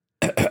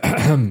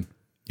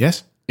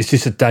Yes? Is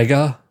this a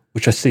dagger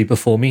which I see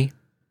before me?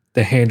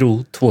 The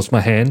handle towards my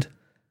hand.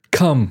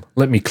 Come,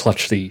 let me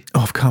clutch thee.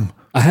 Oh, I've come.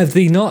 I have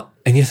thee not,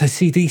 and yes, I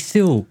see thee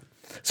still.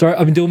 Sorry,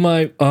 I've been doing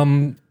my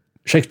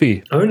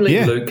Shakespeare. Only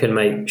Yeah. Luke can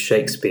make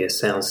Shakespeare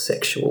sound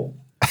sexual.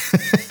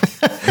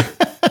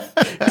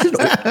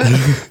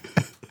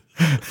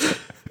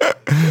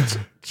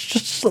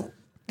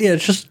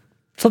 It's just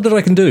something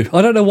I can do.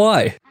 I don't know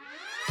why.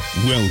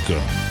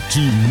 Welcome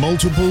to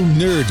Multiple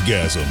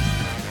Nerdgasm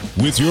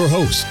with your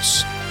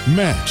hosts,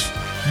 Matt,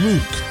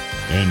 Luke,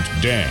 and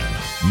Dan.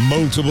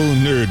 Multiple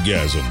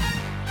Nerdgasm,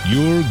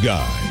 your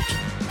guide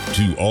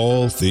to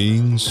all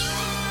things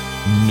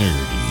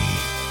nerdy.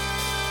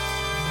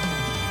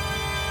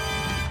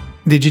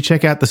 Did you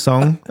check out the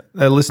song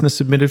a listener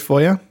submitted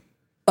for you?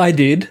 I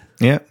did.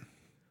 Yeah.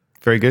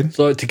 Very good.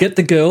 So to get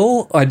the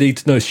girl, I need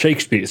to know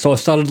Shakespeare. So I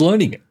started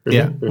learning it.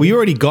 Yeah. Well, you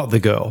already got the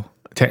girl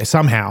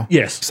somehow.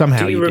 Yes. Somehow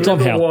Do you you did.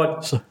 remember Somehow.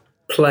 what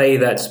play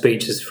that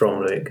speech is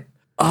from, Luke?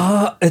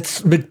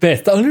 It's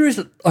Macbeth. The only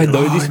reason I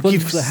know this was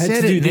you've because I had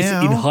said to do it this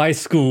now. in high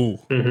school.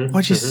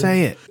 Why'd you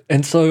say it?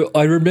 And so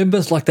I remember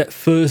it's like that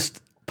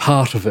first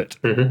part of it.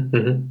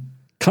 Can't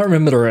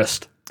remember the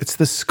rest. It's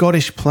the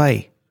Scottish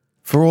play.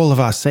 For all of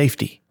our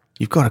safety.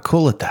 You've got to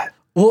call it that.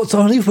 Well, it's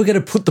only if we're going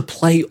to put the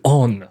play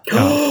on.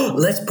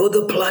 Let's put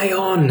the play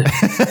on.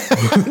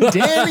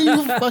 Damn,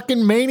 you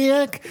fucking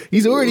maniac.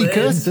 He's already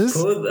cursed Let's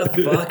us. put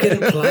the fucking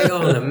play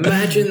on.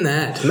 Imagine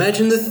that.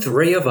 Imagine the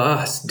three of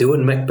us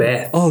doing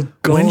Macbeth. Oh,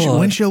 God.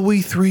 When shall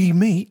we three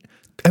meet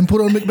and put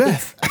on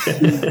Macbeth?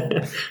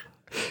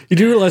 You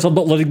do realise I'm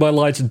not letting my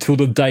lines until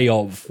the day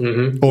of,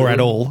 Or at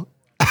all.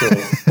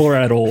 or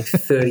at all.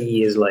 30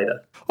 years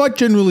later. I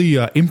generally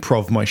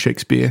improv my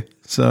Shakespeare,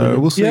 so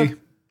we'll see. Yep.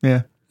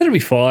 Yeah. It'll be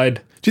fine.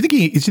 Do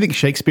you think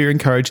Shakespeare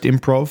encouraged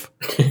improv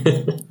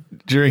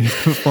during his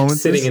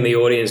performances? Sitting in the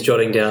audience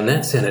jotting down,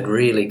 that sounded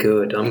really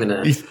good. I'm going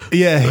to...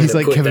 He's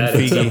like put Kevin that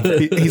in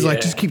Feige. He's like,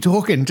 Yeah. just keep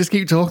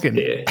talking.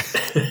 Yeah.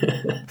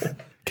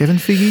 Kevin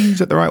Feige, is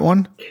that the right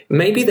one?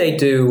 Maybe they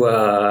do,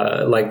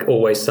 like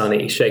Always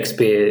Sunny.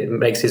 Shakespeare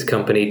makes his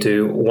company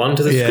do one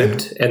to the Yeah.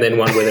 script and then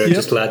one where they're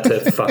just allowed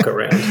to fuck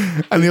around.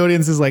 And the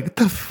audience is like, what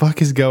the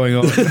fuck is going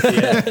on?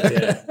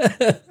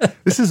 Yeah.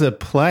 This is a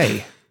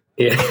play.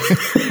 Yeah.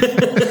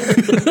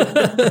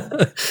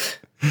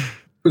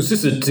 Was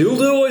this a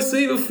dildo I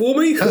see before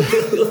me?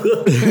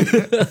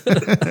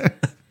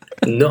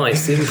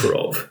 Nice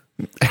improv.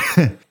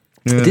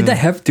 Did they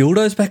have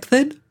dildos back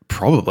then?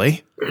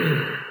 Probably.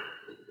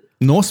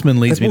 Norseman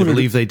leads me to ordered-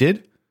 believe they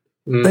did.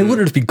 They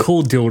wouldn't have been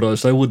called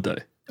dildos, though, would they?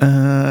 They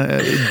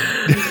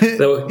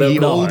were The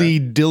called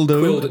oldie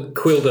dildo.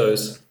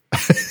 quildos.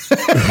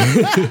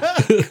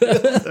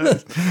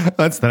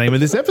 That's the name of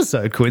this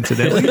episode,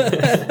 coincidentally.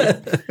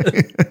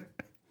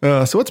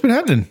 So what's been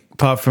happening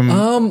apart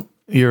from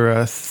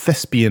your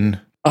thespian?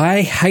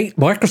 I hate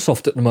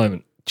Microsoft at the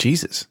moment.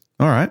 Jesus.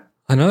 All right.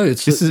 I know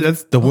it's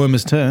That's the worm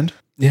has turned.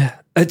 yeah.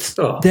 It's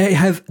they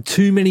have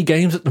too many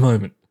games at the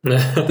moment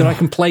that I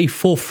can play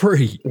for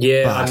free.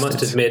 Yeah, Bastards. I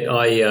must admit,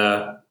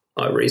 I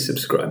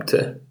resubscribed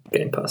to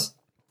Game Pass.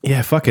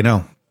 Yeah, fucking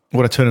hell.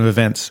 What a turn of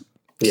events.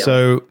 Yeah.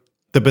 So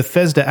the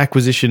Bethesda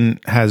acquisition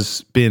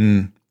has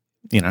been,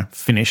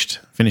 finished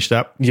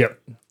up. Yep.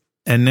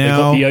 And Got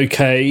now the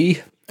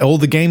okay. all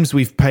the games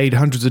we've paid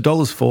hundreds of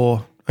dollars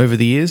for over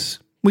the years,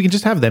 we can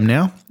just have them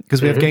now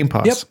because we have Game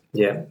Pass. Yep.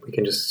 Yeah, we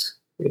can just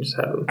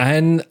have them.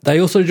 And they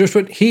also just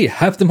went, here,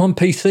 have them on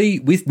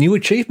PC with new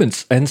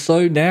achievements. And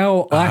so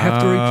now I have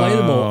to replay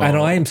them all. And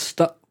I am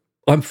stuck.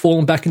 I'm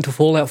falling back into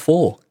Fallout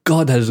 4.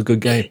 God, that is a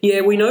good game.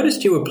 Yeah, we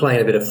noticed you were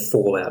playing a bit of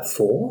Fallout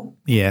 4.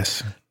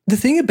 Yes. The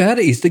thing about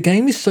it is the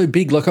game is so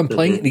big, like I'm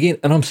playing it again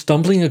and I'm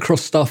stumbling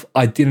across stuff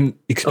I didn't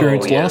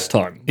experience yeah. last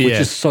time, which Yeah.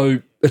 is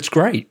so, it's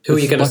great. Who are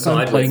you It's gonna like I'm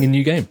side playing with? a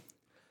new game.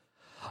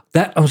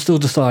 That I'm still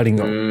deciding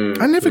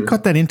on. I never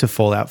got that into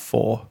Fallout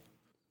 4.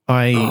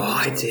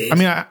 I did. I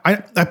mean,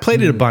 I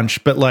played it a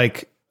bunch, but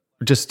like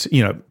just,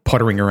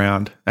 pottering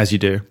around as you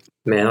do.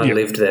 Man, I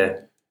lived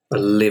there. I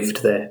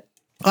lived there.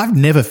 I've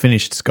never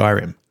finished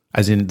Skyrim,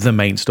 as in the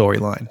main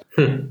storyline.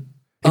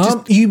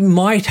 You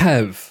might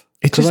have,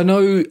 because I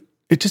know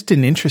It just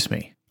didn't interest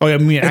me. Oh, I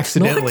mean,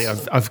 accidentally,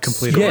 I've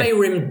completed it.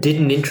 Skyrim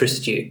didn't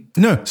interest you.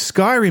 No,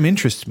 Skyrim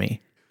interests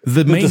me.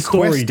 The main the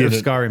story quest of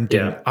didn't. Skyrim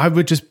didn't. Yeah. I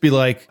would just be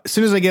like, as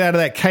soon as I get out of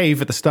that cave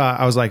at the start,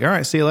 I was like, all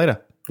right, see you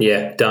later.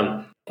 Yeah,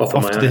 done. Off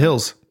Off to the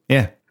hills.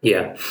 Yeah.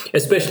 Yeah,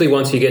 especially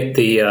once you get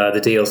the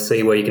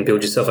DLC where you can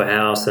build yourself a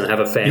house and have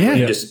a family Yeah.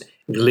 and just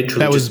literally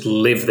That was- just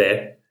live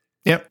there.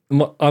 Yep.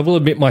 I will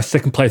admit my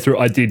second playthrough,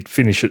 I did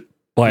finish it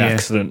by Yeah.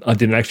 accident. I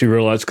didn't actually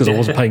realize because I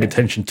wasn't paying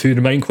attention to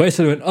the main quest.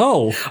 And I went,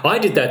 oh, I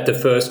did that the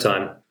first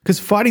time. Because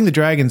fighting the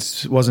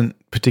dragons wasn't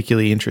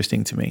particularly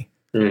interesting to me.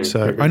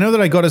 So I know that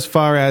I got as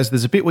far as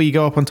there's a bit where you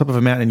go up on top of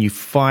a mountain and you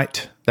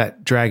fight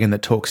that dragon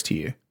that talks to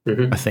you,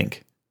 I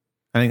think.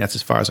 I think that's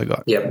as far as I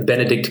got. Yeah,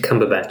 Benedict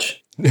Cumberbatch.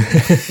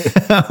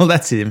 Oh,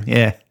 that's him.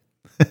 Yeah.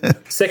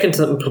 Second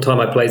time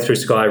I played through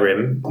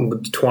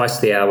Skyrim, twice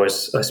the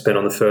hours I spent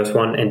on the first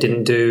one and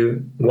didn't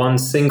do one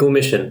single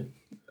mission.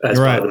 as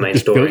part of the main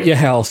story. Built your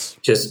house.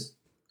 Just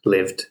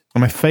lived.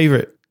 My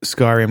favorite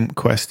Skyrim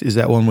quest is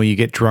that one where you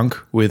get drunk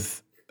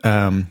with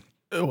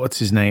what's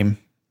his name?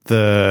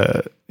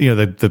 The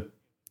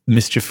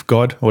mischief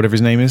god, or whatever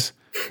his name is.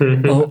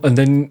 And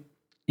then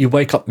you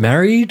wake up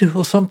married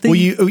or something? Well,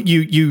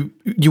 you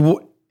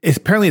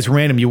apparently it's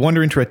random. You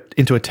wander into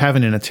a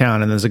tavern in a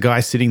town, and there's a guy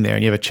sitting there,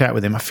 and you have a chat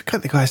with him. I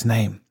forgot the guy's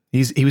name.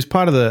 He was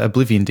part of the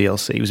Oblivion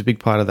DLC. He was a big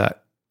part of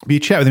that. But you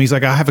chat with him. He's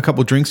like, I have a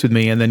couple of drinks with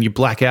me, and then you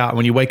black out. And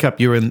when you wake up,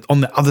 you're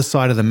on the other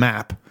side of the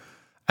map,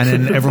 and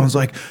then everyone's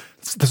like,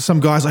 some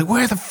guy's like,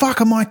 where the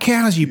fuck are my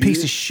cows, you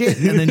piece of shit?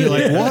 And then you're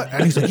like, what?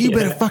 And he's like, you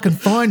better fucking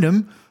find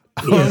them.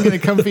 I'm going to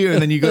come for you.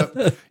 And then you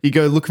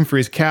go looking for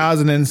his cows,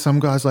 and then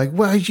some guy's like,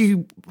 well,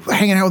 you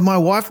hanging out with my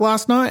wife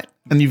last night?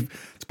 And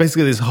it's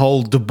basically this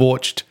whole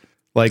debauched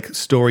like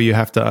story you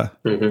have to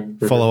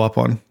follow up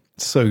on.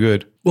 It's so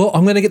good. Well,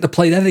 I'm going to get to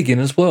play that again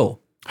as well.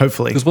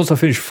 Hopefully. Because once I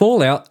finish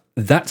Fallout,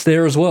 that's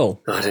there as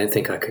well. I don't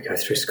think I could go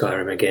through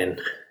Skyrim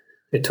again.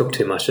 It took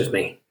too much of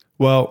me.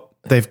 Well,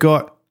 they've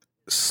got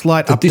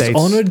slight the updates.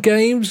 Dishonored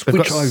games, They've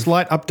got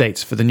slight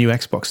updates for the new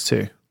Xbox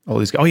too. All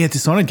these. Oh yeah,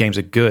 Dishonored games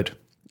are good,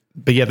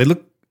 but yeah, they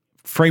look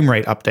frame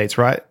rate updates,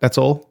 right? That's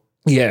all.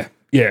 Yeah.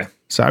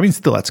 So I mean,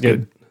 still that's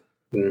good.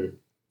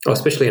 Oh,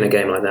 especially in a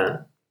game like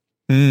that.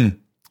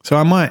 So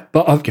I might,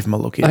 but I'll give them a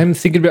look here. I'm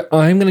thinking about.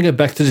 I'm going to go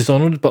back to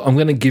Dishonored, but I'm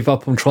going to give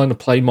up on trying to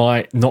play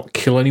my not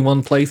kill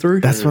anyone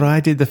playthrough. That's what I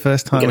did the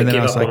first time, and then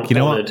I was like, you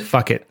know what?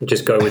 Fuck it.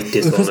 Just go with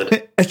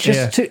Dishonored. It's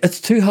just it's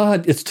too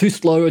hard. It's too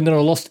slow, and then I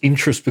lost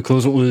interest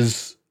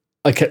because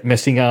I kept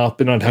messing up,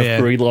 and I'd have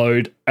to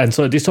reload. And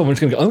so this time I'm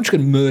just going to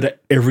murder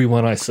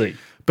everyone I see.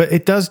 But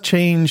it does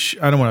change.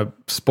 I don't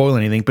want to spoil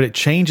anything, but it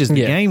changes the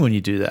game when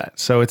you do that.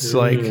 So it's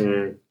like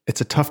it's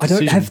a tough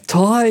decision. I don't have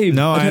time.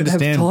 No, I don't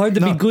have time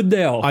to be good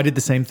now. I did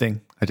the same thing.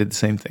 And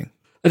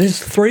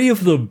there's 3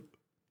 of them.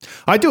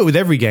 I do it with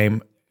every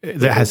game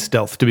that has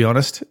stealth, to be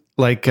honest.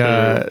 Like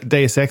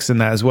Deus Ex and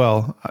that as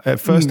well.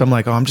 At first, I'm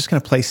like, I'm just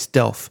going to play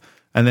stealth.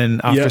 And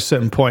then after a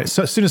certain point,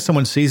 so as soon as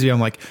someone sees me, I'm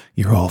like,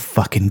 you're all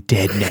fucking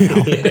dead now.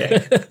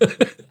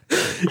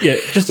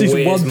 Just this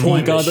one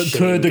poor guy that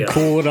turned a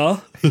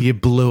corner. You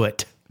blew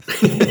it.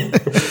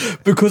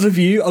 Because of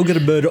you, I'm going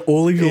to murder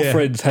all of your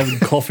friends having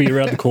coffee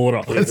around the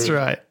corner. That's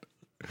right.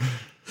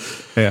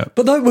 Yeah.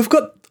 But no, we've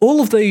got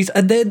all of these.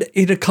 And then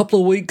in a couple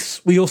of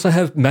weeks, we also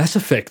have Mass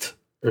Effect.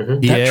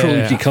 That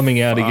trilogy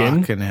coming out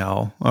again. Fucking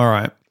hell. All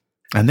right.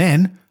 And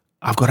then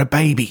I've got a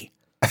baby.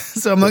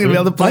 So I'm not going to be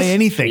able to play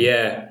anything.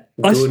 Yeah.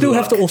 I still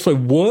have to also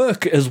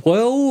work as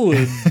well.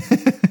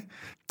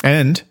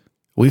 And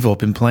we've all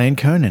been playing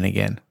Conan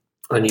again.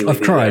 I knew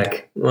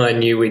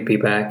we'd be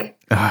back.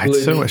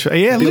 It's so much.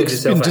 Yeah, build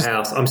yourself a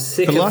house. I'm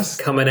sick of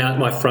coming out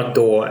my front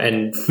door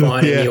and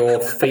finding your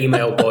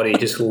female body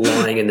just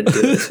lying in the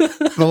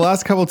dirt. The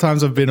last couple of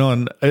times I've been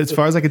on, as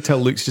far as I can tell,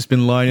 Luke's just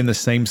been lying in the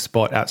same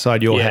spot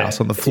outside your house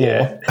on the floor.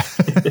 Yeah.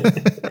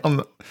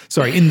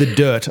 In the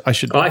dirt.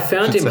 I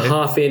found him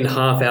half in,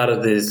 half out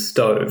of the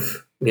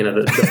stove.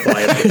 The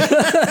fire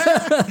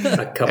pit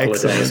a couple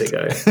of days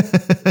ago.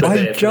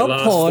 But for the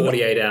last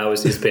 48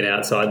 hours, he's been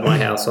outside my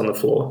house on the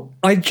floor.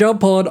 I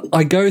jump on,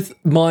 I go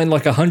mine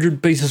like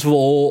 100 pieces of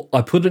ore,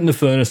 I put it in the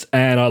furnace,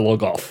 and I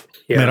log off.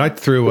 Yeah. Man, I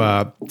threw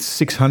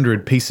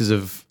 600 pieces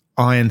of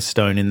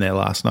ironstone in there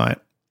last night,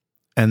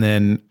 and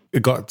then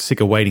it got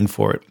sick of waiting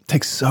for it. It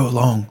takes so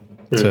long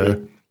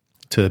to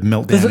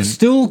melt down. Does it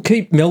still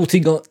keep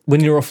melting when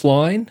you're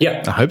offline?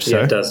 Yeah. I hope so.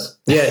 Yeah, it does.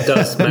 Yeah, it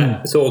does,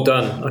 Matt. It's all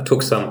done. I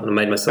took some and I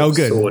made myself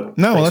a sword.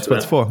 No, well, that's what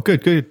it's for.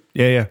 Good.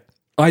 Yeah.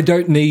 I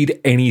don't need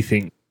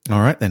anything.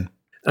 All right, then.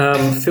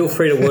 Feel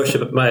free to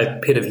worship my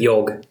pit of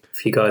Yog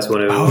if you guys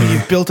want to. Oh,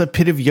 you built a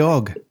pit of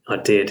Yog. I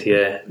did,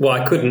 yeah. Well,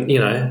 I couldn't,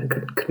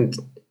 couldn't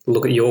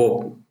look at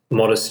your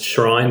modest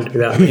shrine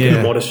without making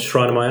a modest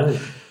shrine of my own.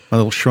 My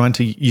little shrine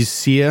to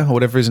Ysir, or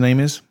whatever his name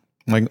is,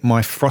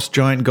 my frost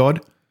giant god.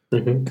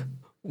 Mm-hmm.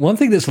 One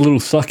thing that's a little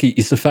sucky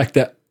is the fact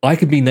that I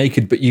can be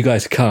naked, but you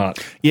guys can't.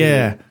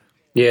 Yeah.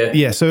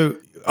 Yeah. So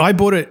I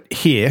bought it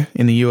here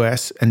in the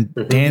US, and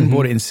Dan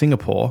bought it in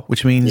Singapore,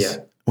 which means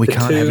we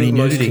can't have any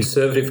nudity. The two most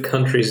conservative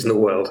countries in the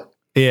world.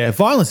 Yeah,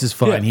 violence is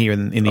fine here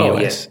in the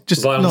US. Yeah.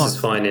 Just violence is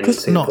fine in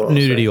Singapore. Not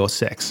nudity or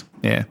sex.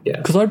 Yeah.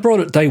 Because I brought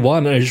it day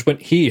one, and I just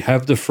went, here,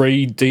 have the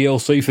free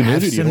DLC for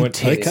nudity. And I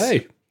went,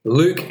 okay.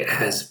 Luke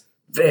has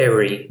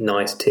very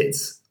nice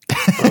tits.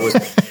 I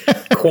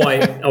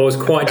was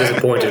quite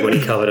disappointed when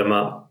he covered them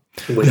up.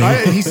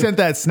 He sent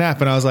that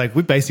snap, and I was like,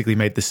 we basically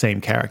made the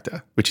same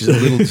character, which is a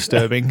little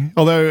disturbing.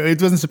 Although it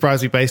doesn't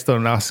surprise me based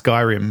on our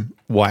Skyrim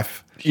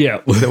wife.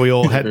 Yeah. That we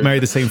all had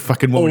married the same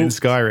fucking woman in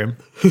Skyrim.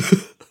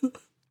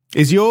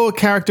 Is your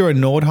character a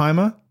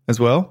Nordheimer as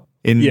well?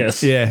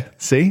 Yes. Yeah.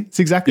 See? It's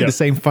exactly the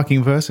same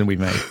fucking person we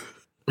made.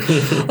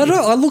 I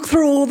know. I look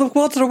through all the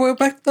ones and I went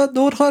back that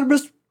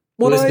Nordheimer's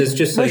what Listeners, I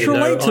just so most you know,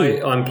 relate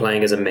to. I'm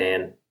playing as a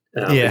man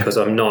because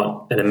I'm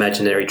not an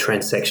imaginary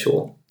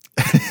transsexual.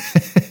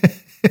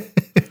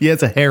 Yeah,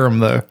 it's a harem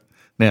though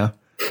now.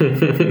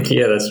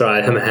 Yeah, that's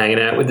right. I'm hanging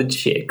out with the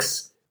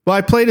chicks. Well,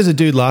 I played as a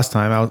dude last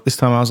time. This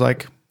time I was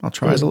like, I'll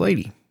try as a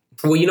lady.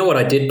 Well, you know what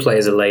I did play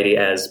as a lady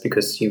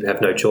because you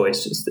have no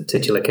choice. It's the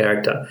titular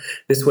character.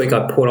 This week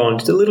I put on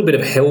just a little bit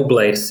of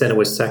Hellblade: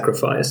 Senua's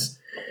Sacrifice.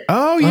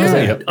 Oh,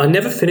 yeah. I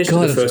never finished it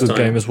the first time.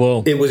 Game as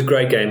well. It was a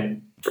great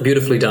game.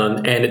 Beautifully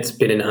done, and it's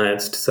been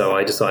enhanced, so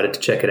I decided to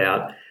check it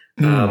out.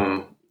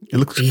 It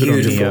looks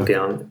beautiful good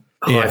on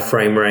high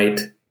frame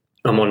rate.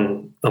 I'm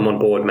on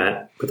board,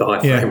 Matt, with the high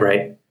frame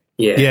rate.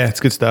 Yeah, it's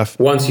good stuff.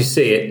 Once you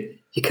see it,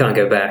 you can't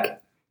go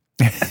back.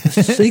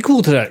 The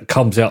sequel to that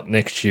comes out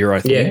next year, I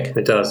think. Yeah,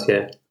 it does,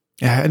 yeah.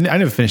 Yeah, I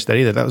never finished that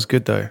either. That was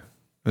good, though.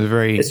 It was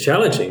very... It's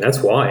challenging. That's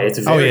why. It's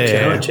very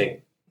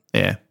challenging.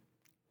 Yeah.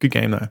 Good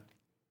game, though.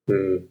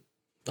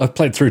 I've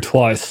played through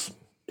twice.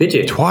 Did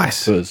you?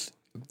 Twice?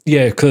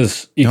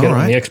 Because you get it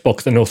on the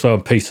Xbox and also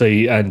on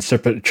PC and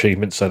separate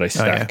achievements, so they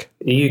stack.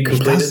 You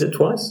completed it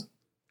twice?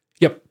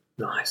 Yep.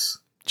 Nice.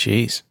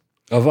 Jeez.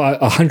 I've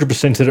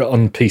 100%ed it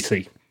on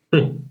PC.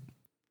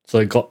 So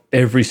I got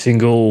every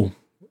single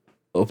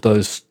of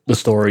those, the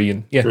story,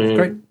 and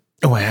great.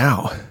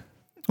 Wow.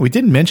 We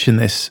didn't mention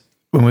this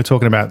when we were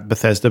talking about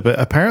Bethesda, but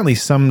apparently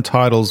some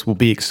titles will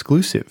be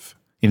exclusive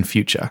in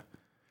future.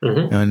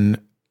 And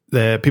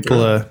the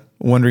people are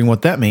wondering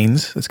what that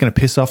means. It's going to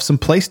piss off some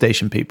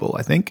PlayStation people,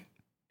 I think.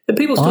 Do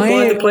people still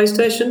buy the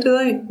PlayStation, do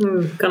they?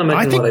 Can't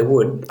imagine why they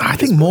would. I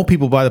think more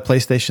people buy the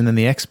PlayStation than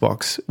the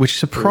Xbox, which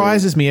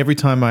surprises me every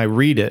time I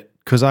read it,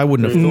 because I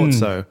wouldn't have thought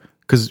so,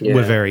 because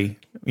we're very,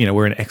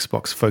 we're an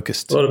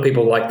Xbox-focused a lot of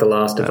people like The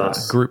Last of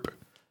Us. Group.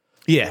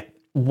 Yeah.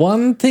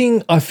 One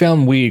thing I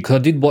found weird, because I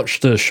did watch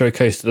the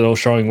showcase that they were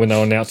showing when they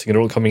were announcing it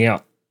all coming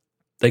out.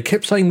 They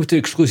kept saying with the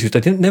exclusives,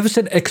 they never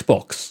said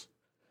Xbox.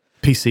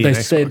 PC and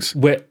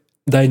Xbox.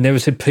 They never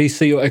said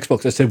PC or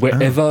Xbox. They said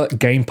wherever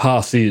Game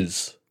Pass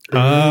is. So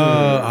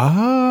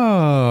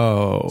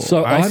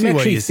I'm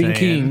actually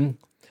thinking,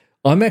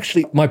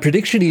 my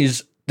prediction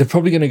is they're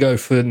probably going to go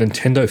for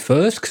Nintendo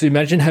first, because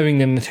imagine having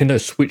a Nintendo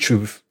Switch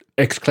with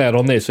xCloud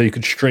on there so you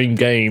could stream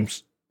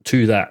games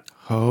to that.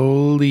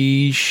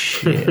 Holy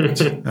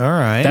shit. All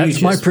right.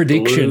 That's my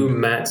prediction. Blew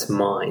Matt's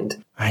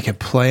mind. I could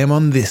play him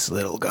on this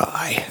little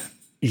guy.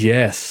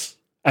 Yes.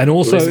 And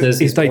also,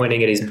 he's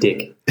pointing at his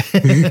dick.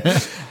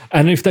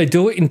 And if they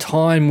do it in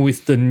time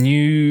with the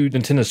new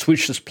Nintendo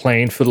Switch that's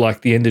planned for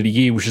like the end of the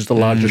year, which is the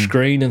larger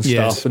screen and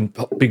stuff and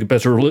bigger,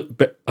 better,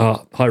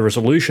 high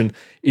resolution,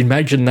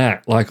 imagine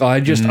that. Like I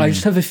just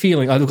have a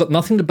feeling, I've got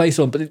nothing to base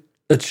on, but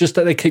it's just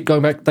that they keep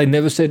going back. They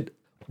never said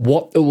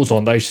what it was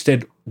on. They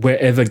said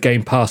wherever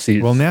Game Pass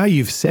is. Well, now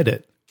you've said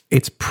it.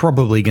 It's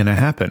probably going to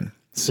happen.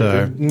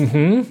 So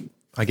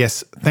I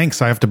guess,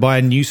 thanks. I have to buy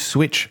a new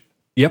Switch.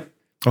 Yep.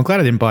 I'm glad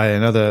I didn't buy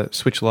another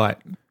Switch Lite.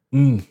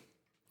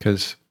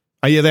 Because,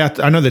 I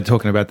know they're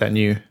talking about the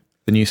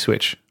new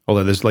Switch,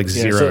 although there's like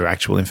zero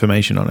actual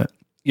information on it.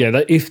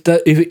 Yeah, if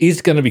it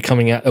is going to be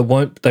coming out, they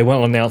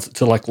won't announce it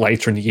till like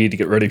later in the year to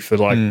get ready for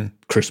like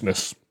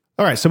Christmas.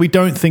 All right, so we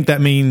don't think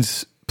that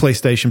means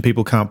PlayStation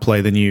people can't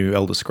play the new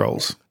Elder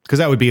Scrolls, because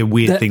that would be a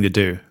weird thing to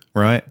do,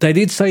 right? They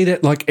did say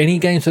that like any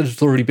games that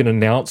have already been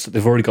announced that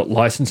they've already got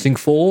licensing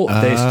for,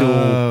 they're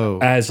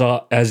still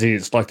as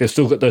is. Like they've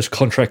still got those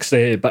contracts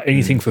there, but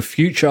anything for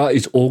future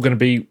is all going to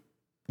be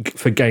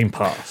for Game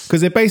Pass.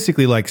 Because they're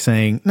basically like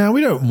saying, no,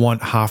 we don't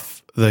want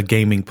half the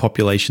gaming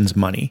population's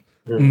money.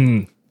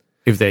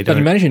 If they don't.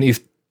 But imagine if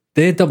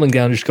they're doubling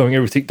down, just going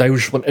everything, they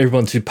just want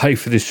everyone to pay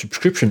for this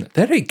subscription.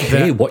 They don't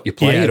care what you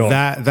play it on.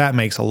 That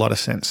makes a lot of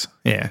sense.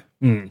 Yeah.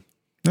 All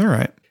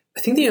right.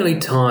 I think the only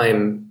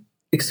time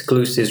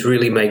exclusives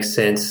really make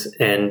sense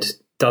and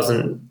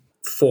doesn't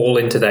fall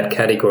into that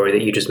category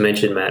that you just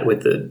mentioned, Matt,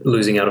 with the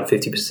losing out on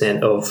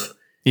 50% of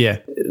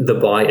the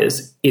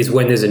buyers, is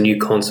when there's a new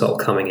console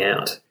coming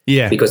out.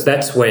 Yeah. Because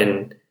that's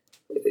when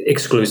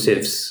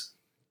exclusives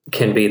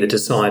can be the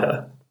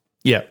decider.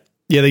 Yeah.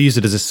 Yeah, they use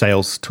it as a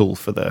sales tool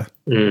for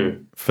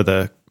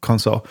the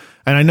console.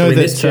 And I know that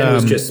this gen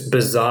was just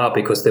bizarre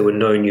because there were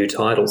no new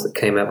titles that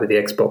came out with the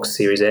Xbox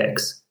Series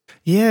X.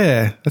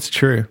 Yeah, that's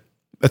true.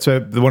 That's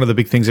one of the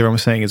big things everyone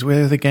was saying is,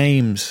 where are the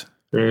games?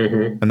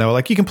 And they were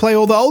like, you can play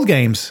all the old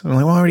games. I'm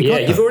like, well, I already got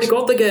those. You've already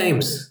got the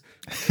games.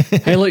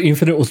 Halo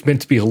Infinite was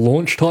meant to be a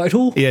launch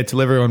title. Yeah,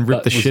 till everyone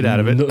ripped the shit out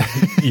of it.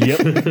 Yep.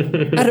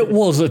 And it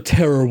was a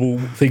terrible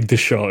thing to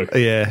show.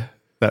 Yeah,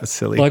 that's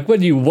silly. Like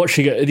when you're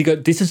watching it and you go,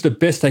 this is the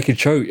best they could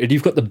show. And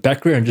you've got the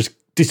background just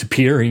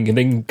disappearing and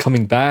then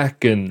coming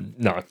back and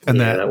no. And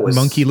that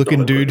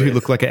monkey-looking dude who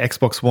looked like an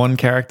Xbox One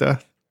character.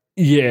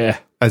 Yeah.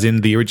 As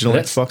in the original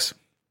Xbox.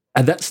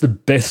 And that's the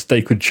best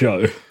they could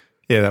show.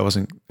 Yeah, it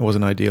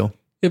wasn't ideal.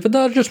 Yeah, but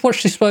no, just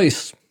watch this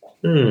space.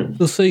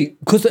 You'll see.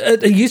 Because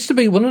it used to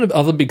be, one of the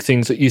other big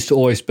things that used to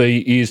always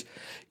be is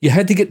you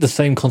had to get the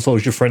same console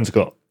as your friends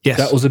got. Yes.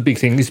 That was a big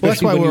thing. Well,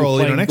 that's why we're all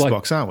in on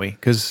Xbox, aren't we?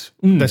 Because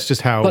that's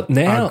just how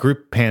our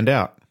group panned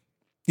out.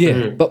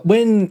 Yeah, but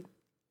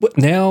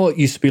now it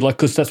used to be like,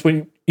 because that's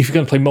when, if you're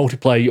going to play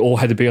multiplayer, you all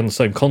had to be on the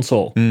same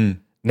console.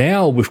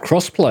 Now with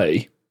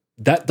crossplay,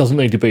 that doesn't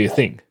need to be a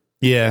thing.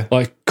 Yeah.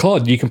 Like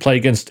COD, you can play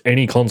against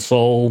any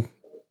console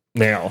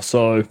now.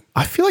 So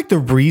I feel like the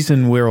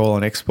reason we're all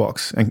on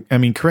Xbox, and I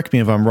mean, correct me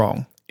if I'm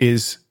wrong,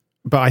 is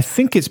but I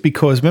think it's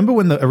because remember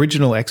when the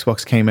original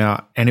Xbox came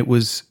out and it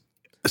was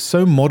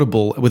so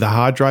moddable with a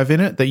hard drive in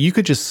it that you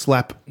could just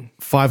slap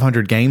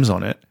 500 games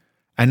on it.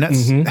 And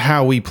that's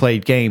how we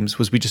played games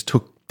was we just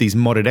took these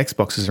modded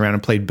Xboxes around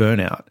and played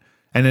Burnout.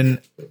 And then,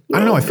 I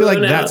don't know, I feel like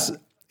that's,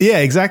 yeah,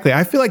 exactly.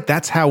 I feel like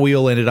that's how we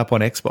all ended up on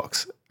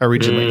Xbox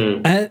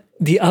originally. And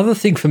the other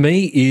thing for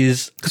me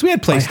is... Because we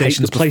had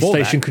PlayStations the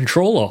PlayStation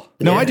controller.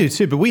 No, I do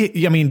too. But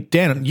I mean,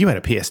 Dan, you had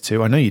a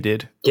PS2. I know you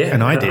did. Yeah.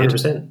 And I did.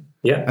 100%.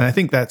 Yeah. And I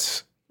think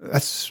that's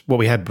what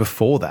we had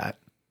before that.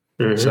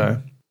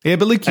 So, yeah,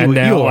 but Luke,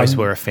 you always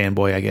were a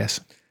fanboy, I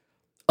guess.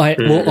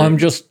 Well, I'm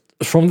just...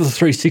 From the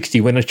 360,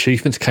 when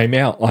achievements came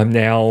out, I'm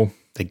now...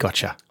 They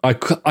gotcha. I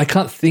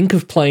can't think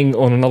of playing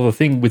on another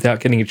thing without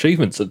getting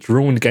achievements. It's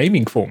ruined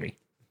gaming for me.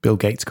 Bill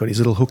Gates got his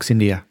little hooks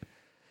into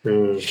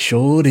you.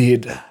 Sure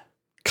did.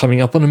 Coming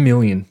up on 1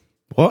 million.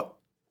 What?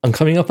 I'm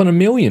coming up on 1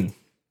 million.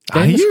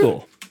 Are you?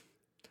 Score.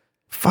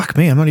 Fuck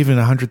me, I'm not even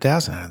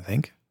 100,000, I don't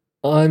think.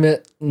 I'm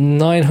at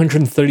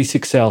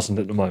 936,000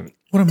 at the moment.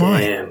 What am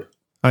Damn.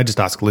 I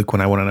just ask Luke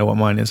when I want to know what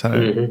mine is. I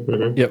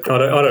don't. Yep. I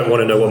don't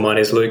want to know what mine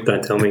is, Luke.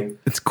 Don't tell me.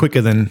 It's quicker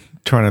than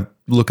trying to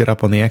look it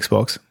up on the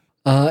Xbox.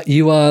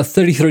 You are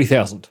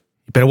 33,000.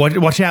 You better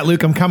watch out,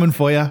 Luke. I'm coming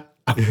for you.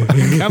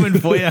 I'm coming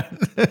for you.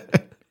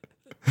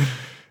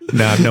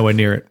 No, I'm nowhere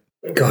near it.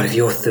 God, if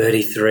you're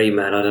 33,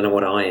 man, I don't know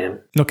what I am.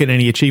 Not getting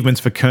any achievements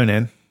for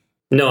Conan.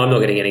 No, I'm not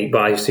getting any, but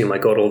I assume I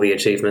got all the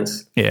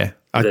achievements. Yeah.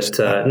 I'm not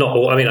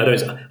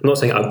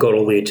saying I've got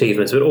all the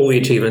achievements, but all the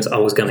achievements I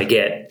was going to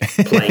get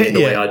playing it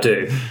the way I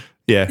do.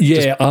 Yeah.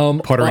 Yeah.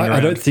 Pottering around.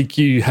 I don't think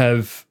you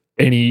have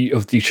any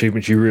of the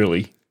achievements you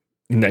really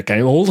in that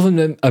game. All of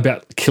them are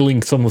about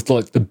killing some of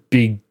like the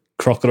big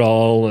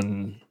crocodile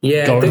and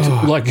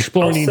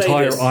exploring the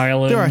entire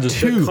island. There are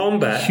two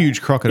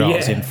huge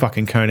crocodiles in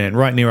fucking Conan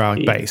right near our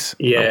base.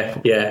 Yeah.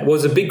 Well,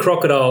 there's a big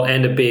crocodile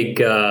and a big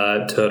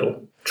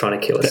turtle trying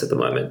to kill us at the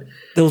moment.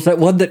 There was that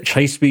one that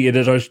chased me and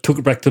then I just took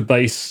it back to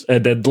base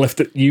and then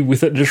left you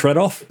with it and just ran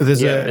off.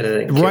 There's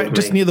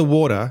just near the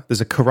water,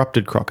 there's a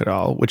corrupted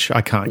crocodile, which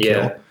I can't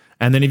kill.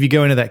 And then if you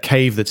go into that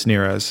cave that's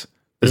near us,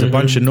 there's a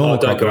bunch of normal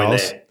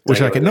crocodiles,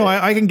 which I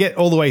can get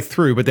all the way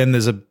through, but then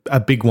there's a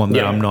big one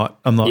that I'm not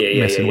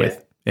messing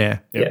with.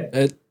 Yeah.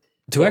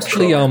 To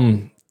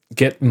actually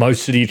get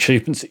most of the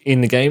achievements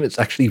in the game, it's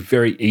actually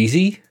very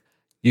easy.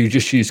 You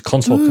just use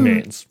console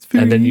commands,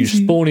 and then you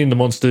spawn in the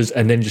monsters,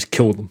 and then just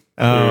kill them.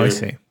 Oh, I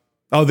see.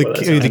 Oh,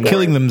 the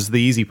killing them's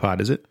the easy part,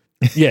 is it?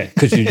 Yeah,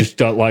 because you just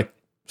don't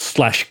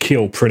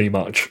 /kill pretty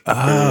much.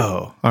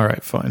 Oh, all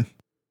right, fine.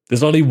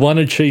 There's only one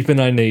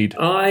achievement I need.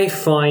 I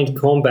find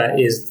combat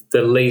is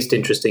the least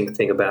interesting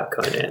thing about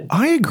Conan.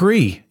 I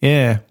agree.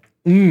 Yeah,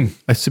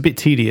 it's a bit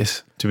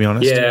tedious, to be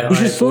honest. Yeah,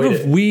 which is sort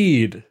of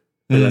weird.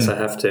 Unless I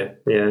have to.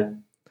 Yeah,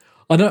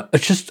 I know.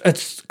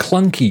 It's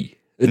clunky.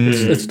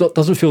 It's not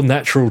doesn't feel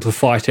natural to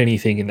fight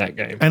anything in that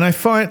game. And I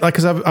find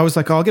because I was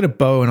like, I'll get a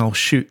bow and I'll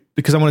shoot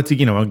because I wanted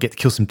to, I'll get to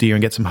kill some deer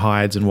and get some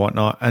hides and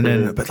whatnot. And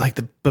then,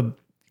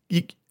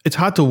 it's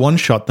hard to one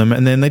shot them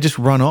and then they just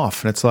run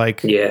off. And it's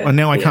like, and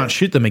now I can't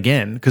shoot them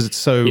again because it's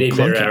so. You need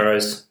clunky. better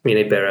arrows. You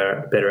need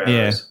better arrows.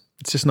 Yeah,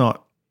 it's just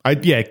not.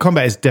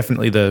 Combat is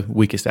definitely the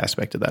weakest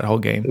aspect of that whole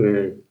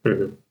game.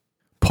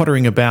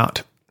 Pottering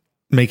about.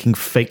 Making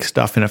fake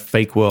stuff in a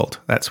fake world.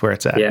 That's where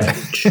it's at. Yeah,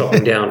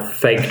 chopping down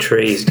fake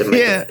trees to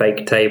make a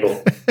fake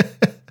table.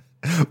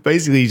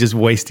 Basically, just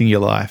wasting your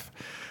life.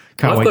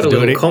 Can't wait to do it. I've got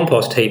a little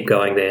compost heap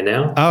going there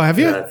now. Oh, have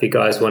you? If you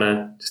guys want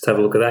to just have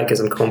a look at that, get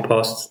some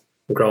compost,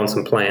 and growing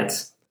some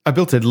plants. I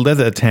built a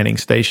leather tanning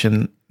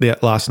station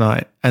last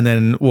night and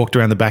then walked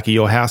around the back of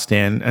your house,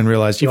 Dan, and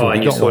realised you've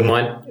already got one.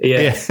 Mine?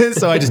 Yeah.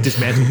 So I just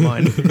dismantled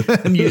mine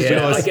and used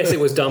yours. I guess it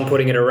was dumb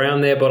putting it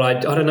around there, but I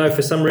don't know,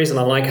 for some reason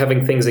I like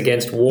having things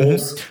against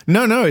walls.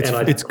 No,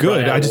 it's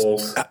good. I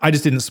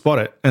just didn't spot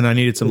it and I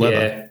needed some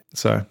leather.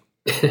 So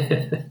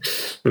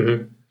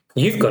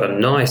You've got a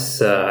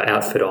nice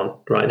outfit on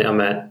right now,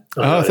 Matt.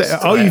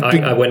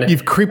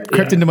 You've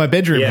crept into my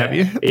bedroom, have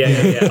you?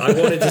 Yeah.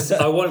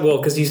 I wanted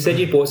because you said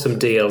you bought some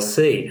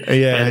DLC.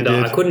 Yeah, and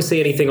I couldn't see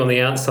anything on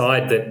the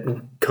outside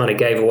that kind of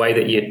gave away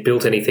that you'd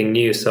built anything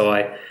new. So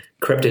I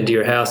crept into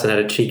your house and had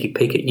a cheeky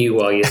peek at you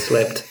while you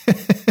slept.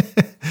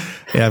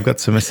 Yeah, I've got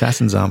some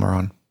assassin's armor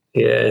on.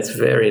 Yeah, it's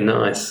very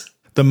nice.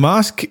 The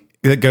mask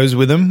that goes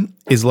with them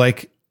is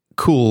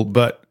cool,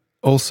 but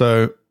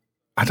also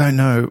I don't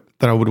know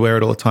that I would wear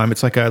it all the time.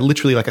 It's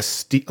literally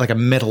a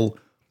metal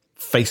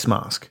face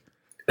mask.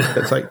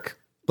 It's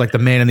like the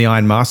Man in the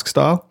Iron Mask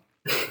style,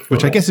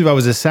 which I guess if I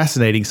was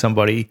assassinating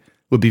somebody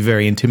would be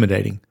very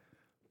intimidating.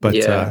 But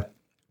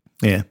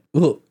yeah.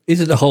 Well,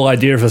 is it the whole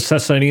idea of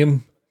assassinating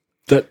them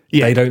that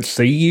they don't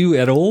see you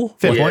at all?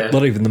 Fair point.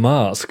 Not even the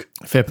mask.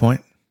 Fair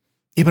point.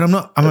 Yeah, but I'm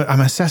not. I'm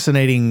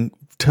assassinating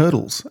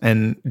turtles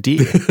and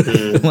deer.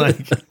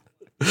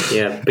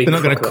 Yeah, they're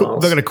not going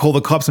to call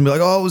the cops and be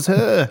like, "Oh, it was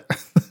her."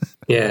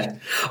 Yeah,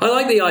 I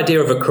like the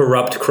idea of a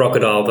corrupt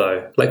crocodile,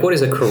 though. Like, what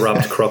is a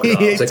corrupt crocodile?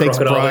 It's a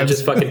crocodile that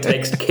just fucking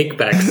takes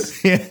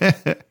kickbacks.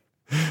 Yeah,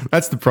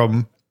 that's the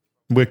problem.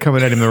 We're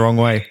coming at him the wrong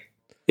way.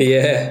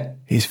 Yeah.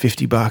 Here's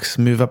 $50.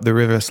 Move up the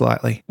river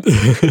slightly.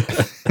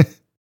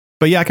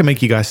 But yeah, I can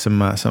make you guys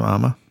some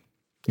armor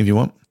if you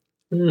want.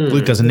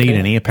 Luke doesn't need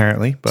any,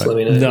 apparently. But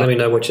let me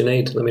know what you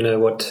need. Let me know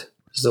what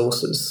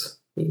resources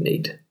you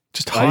need.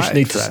 I just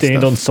need to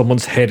stand on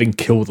someone's head and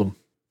kill them.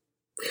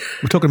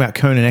 We're talking about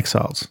Conan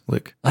Exiles,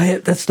 Luke.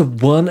 That's the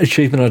one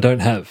achievement I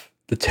don't have.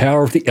 The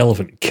Tower of the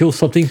Elephant. Kill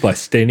something by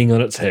standing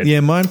on its head. Yeah,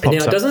 mine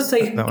pops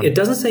now, it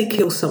doesn't say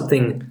kill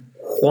something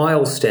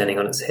while standing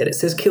on its head. It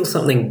says kill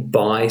something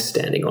by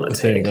standing on its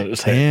head.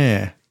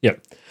 Yeah.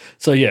 Yep.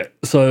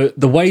 So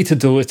the way to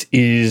do it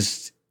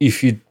is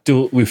if you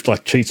do it with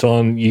like cheats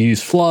on, you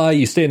use fly,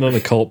 you stand on a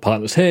cult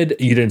partner's head,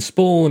 you then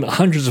spawn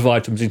hundreds of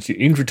items into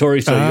your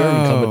inventory, so you're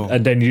encumbered,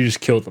 and then you just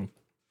kill them.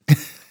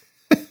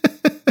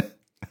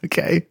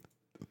 Okay.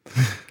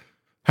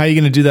 How are you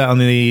going to do that on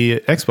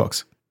the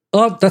Xbox?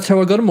 Oh, that's how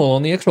I got them all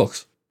on the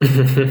Xbox.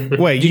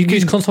 Wait, you can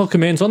use console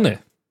commands on there.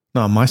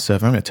 No, on my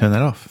server, I'm going to turn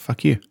that off.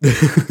 Fuck you.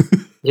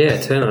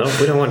 Yeah, turn it off.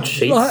 We don't want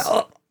cheats.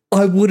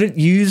 I wouldn't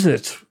use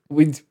it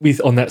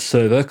with on that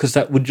server because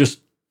that would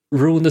just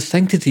ruin the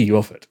sanctity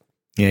of it.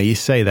 Yeah, you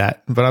say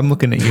that, but I'm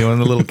looking at you on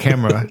the little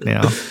camera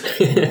now.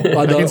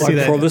 I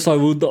promise I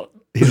will not.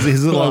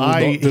 His little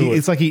eye,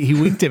 it's like he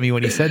winked at me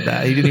when he said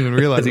that. He didn't even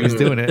realize he was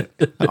doing it.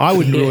 I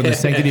wouldn't ruin the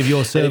sanctity of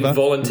your server.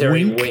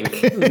 Involuntary wink.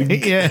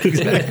 Yeah,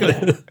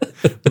 exactly.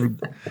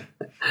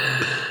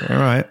 All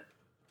right.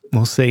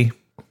 We'll see.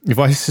 If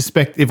I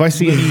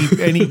see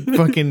any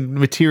fucking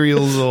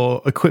materials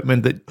or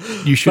equipment that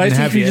you shouldn't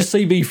have yet. You just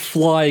see me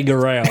flying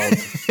around.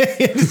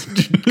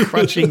 Just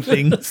crushing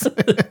things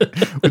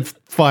with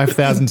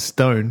 5,000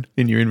 stone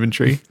in your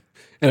inventory.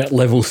 And at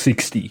level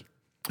 60.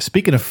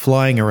 Speaking of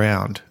flying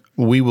around,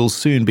 we will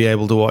soon be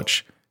able to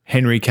watch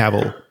Henry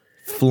Cavill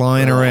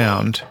flying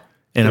around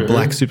in a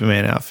black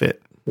Superman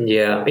outfit.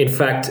 Yeah. In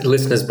fact,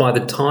 listeners, by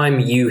the time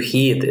you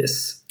hear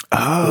this,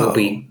 we'll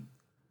be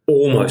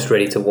almost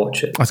ready to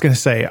watch it. I was going to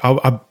say,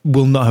 I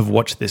will not have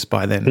watched this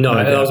by then. No,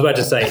 I was about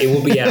to say, it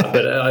will be out,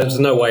 but there's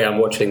no way I'm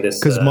watching this.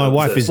 Because my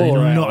wife is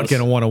not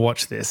going to want to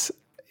watch this.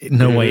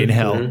 No way in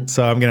hell.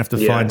 So I'm going to have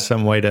to find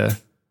some way to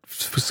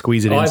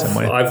squeeze it in some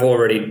way. I've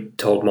already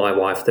told my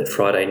wife that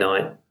Friday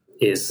night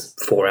is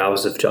 4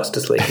 hours of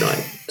Justice League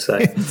night. So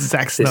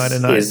Zack Snyder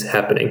night is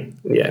happening.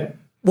 Yeah.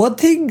 One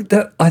thing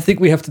that I think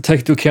we have to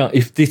take into account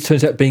if this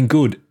turns out being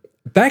good,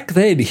 back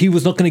then he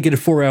was not going to get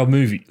a 4 hour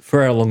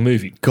long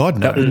movie. God,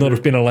 no. That would not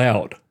have been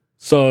allowed.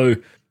 So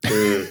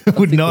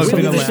would not have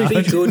been allowed. Will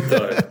this be good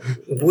though?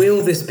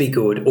 Will this be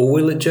good, or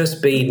will it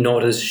just be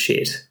not as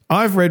shit?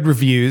 I've read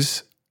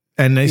reviews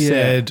and they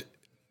said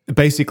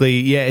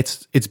basically,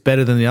 it's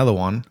better than the other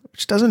one,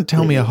 which doesn't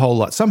tell me a whole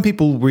lot. Some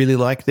people really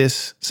like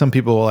this. Some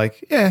people are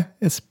like, yeah,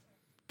 it's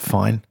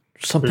fine.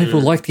 Some people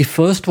like the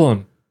first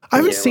one. I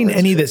haven't seen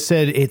any that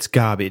said it's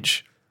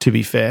garbage, to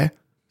be fair.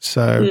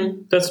 So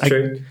that's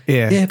true.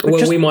 Yeah.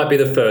 Well, we might be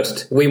the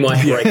first. We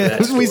might break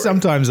that story. We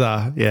sometimes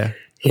are, yeah.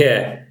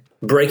 Yeah.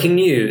 Breaking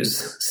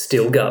news,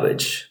 still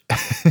garbage.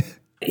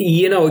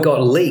 It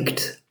got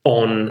leaked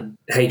on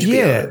HBO.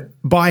 Yeah,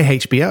 by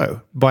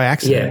HBO, by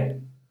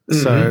accident.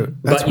 Yeah. So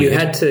but you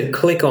had to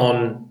click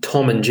on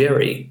Tom and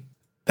Jerry.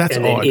 That's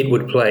and odd. Then it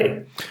would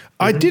play.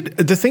 I did.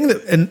 The thing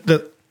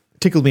that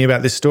tickled me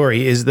about this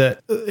story is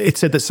that it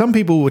said that some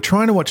people were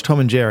trying to watch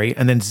Tom and Jerry,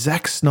 and then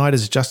Zack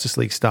Snyder's Justice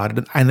League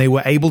started, and they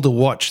were able to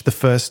watch the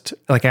first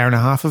hour and a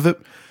half of it.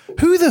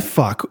 Who the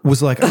fuck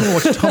was like, I'm going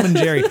to watch Tom and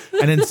Jerry,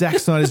 and then Zack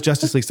Snyder's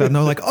Justice League started, and they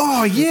were like,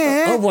 oh,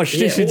 yeah. I'll watch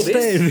this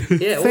instead.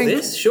 All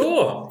this,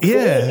 sure.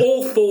 Yeah.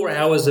 All 4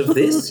 hours of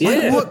this, yeah.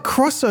 Like, what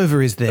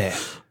crossover is there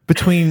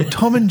between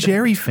Tom and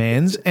Jerry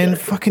fans and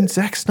fucking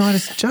Zack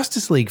Snyder's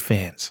Justice League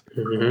fans?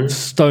 Mm-hmm.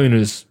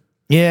 Stoners.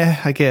 Yeah,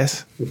 I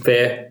guess.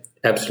 Fair.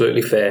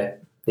 Absolutely fair.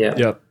 Yeah.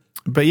 Yep.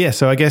 But yeah,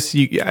 so I guess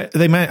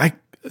they may.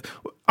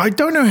 I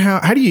don't know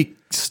how do you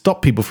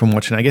stop people from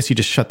watching? I guess you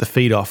just shut the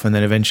feed off, and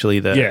then eventually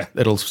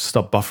it'll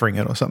stop buffering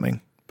it or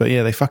something. But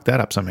yeah, they fucked that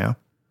up somehow.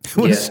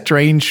 What a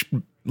strange thing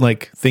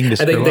to.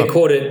 I think they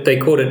caught it. They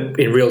caught it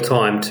in real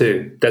time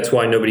too. That's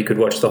why nobody could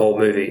watch the whole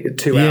movie.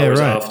 2 hours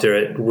after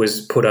it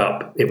was put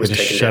up, it was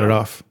just taken shut down. it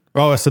off.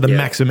 Oh, so the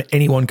maximum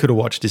anyone could have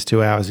watched is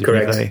 2 hours.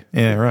 Correct.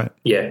 Yeah. Right.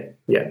 Yeah.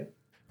 Yeah.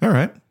 All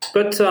right.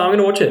 But I'm going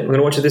to watch it. I'm going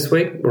to watch it this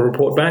week. We'll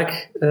report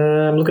back.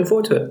 I'm looking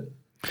forward to it.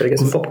 Gotta get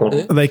some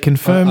popcorn. They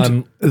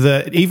confirmed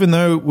that even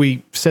though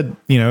we said,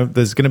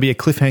 there's going to be a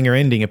cliffhanger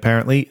ending,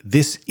 apparently,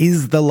 this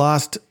is the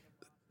last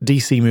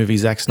DC movie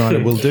Zack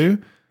Snyder will do.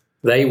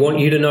 They want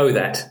you to know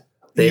that.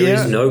 There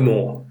is no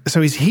more.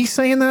 So is he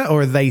saying that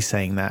or are they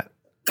saying that?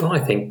 I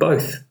think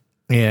both.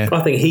 Yeah.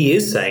 I think he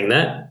is saying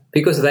that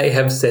because they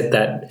have said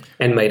that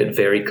and made it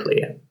very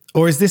clear.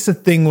 Or is this a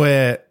thing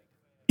where,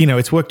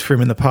 it's worked for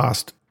him in the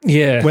past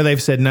Yeah. Where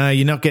they've said, no,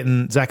 you're not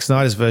getting Zack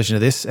Snyder's version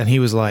of this. And he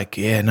was like,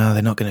 yeah, no,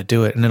 they're not going to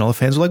do it. And then all the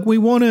fans were like, we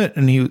want it.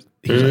 And he was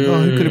like,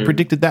 oh, who could have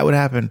predicted that would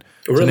happen?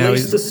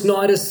 Release the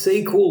Snyder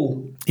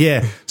sequel.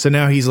 Yeah. So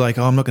now he's like,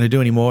 oh, I'm not going to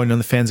do any more. And then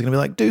the fans are going to be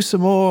like, do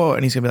some more.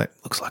 And he's going to be like,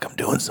 looks like I'm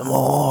doing some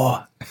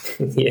more.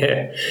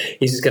 Yeah.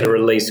 He's just going to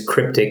release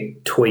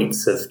cryptic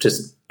tweets of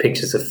just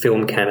pictures of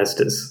film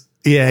canisters.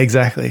 Yeah,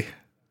 exactly.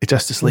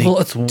 Justice League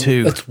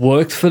 2. It's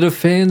worked for the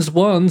fans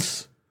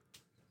once.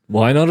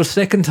 Why not a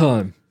second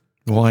time?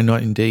 Why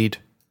not, indeed?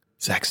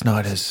 Zack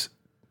Snyder's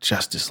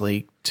Justice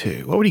League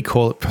 2. What would he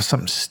call it?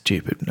 Something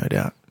stupid, no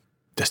doubt.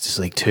 Justice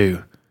League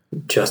 2.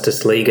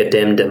 Justice League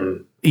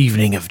Addendum.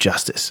 Evening of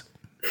Justice.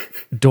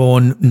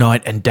 Dawn,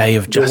 Night, and Day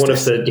of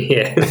Justice.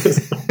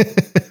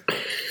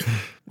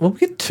 Well, we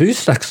get 2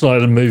 Zack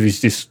Snyder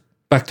movies this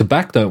back to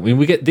back, don't we?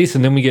 We get this,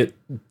 and then we get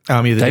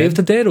Army of the Day Dead. of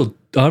the Dead or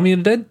Army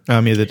of the Dead.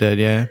 Army of the Dead,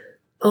 yeah.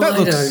 I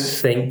don't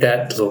think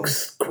that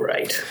looks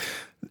great.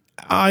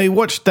 I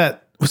watched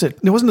that.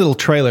 It wasn't a little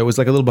trailer. It was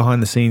like a little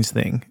behind the scenes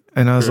thing,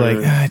 and I was like,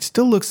 it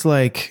still looks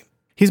like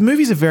his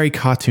movies are very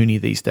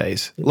cartoony these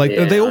days. Like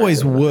they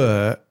always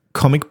were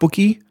comic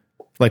booky,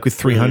 like with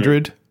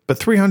 300. But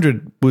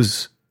 300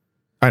 was,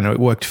 I don't know, it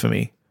worked for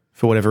me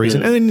for whatever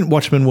reason. And then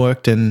Watchmen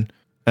worked, and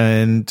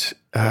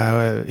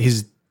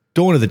his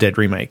Dawn of the Dead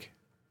remake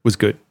was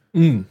good.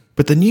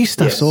 But the new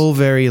stuff's all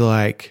very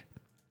like,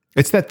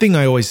 it's that thing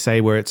I always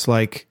say where it's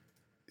like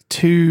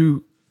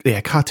too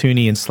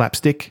cartoony and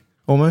slapstick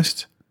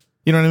almost.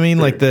 You know what I mean?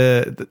 Like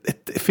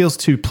it feels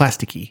too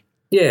plasticky.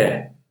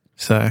 Yeah.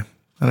 So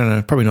I don't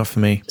know. Probably not for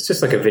me. It's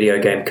just like a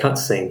video game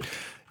cutscene.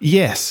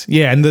 Yes.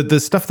 Yeah. And the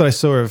stuff that I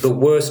saw of the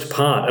worst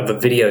part of a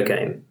video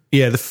game.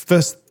 Yeah. The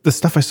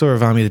stuff I saw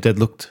of Army of the Dead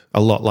looked a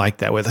lot like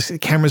that, where the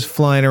camera's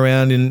flying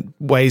around in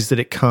ways that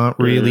it can't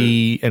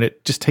really, and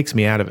it just takes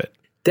me out of it.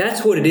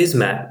 That's what it is,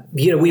 Matt.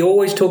 You know, we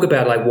always talk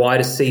about like why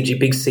do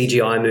big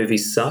CGI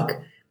movies suck.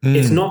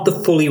 It's not the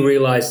fully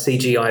realized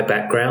CGI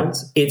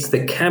backgrounds. It's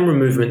the camera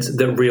movements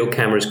that real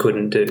cameras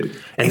couldn't do.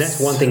 And that's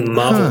one thing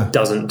Marvel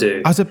doesn't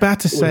do. I was about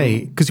to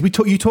say, because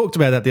you talked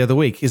about that the other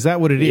week. Is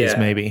that what it is,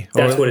 maybe?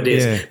 That's what it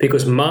is. Yeah.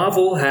 Because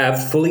Marvel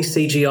have fully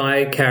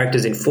CGI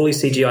characters in fully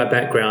CGI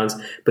backgrounds,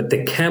 but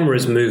the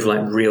cameras move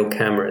like real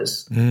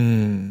cameras.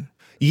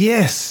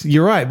 Yes,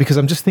 you're right, because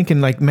I'm just thinking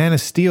like Man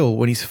of Steel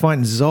when he's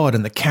fighting Zod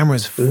and the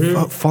camera's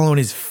following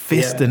his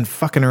fist and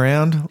fucking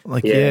around.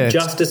 Like,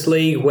 Justice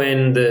League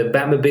when the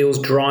Batmobile's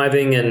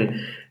driving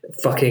and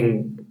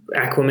fucking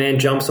Aquaman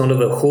jumps onto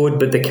the hood,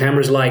 but the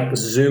camera's like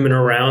zooming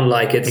around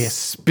like it's... Yeah,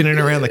 spinning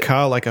around the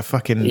car like a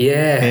fucking...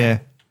 Yeah.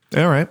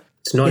 All right.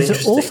 It's not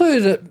interesting. Is it also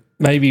that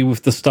maybe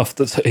with the stuff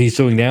that he's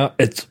doing now,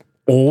 it's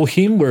all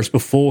him, whereas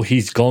before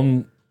he's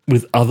gone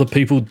with other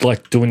people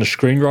like doing the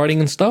screenwriting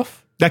and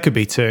stuff? That could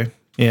be too.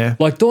 Yeah.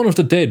 Like Dawn of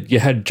the Dead, you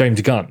had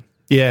James Gunn.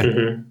 Yeah.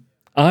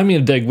 Army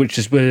of the Dead, which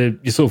is where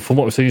you saw from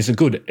what we've seen is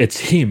good. It's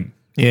him.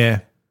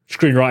 Yeah.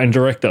 Screenwriter and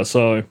director.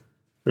 So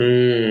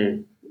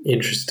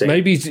interesting.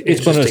 Maybe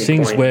it's one of those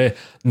things where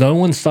no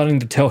one's starting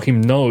to tell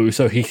him no,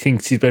 so he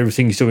thinks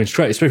everything he's doing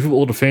straight. Especially with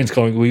all the fans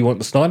going, we want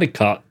the Snyder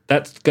cut.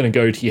 That's going to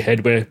go to your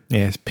head where...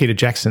 Yeah, it's Peter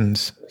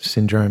Jackson's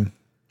syndrome.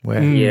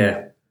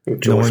 Where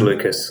George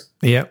Lucas.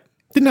 Yeah.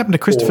 Didn't happen to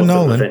Christopher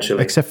Nolan,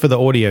 except for the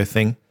audio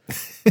thing.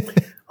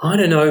 I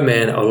don't know,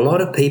 man. A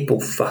lot of people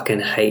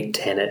fucking hate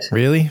Tenet.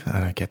 Really? I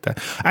don't get that.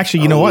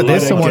 Actually, you know what?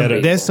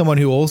 There's someone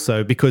who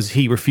also, because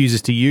he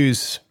refuses to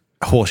use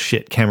horse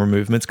shit camera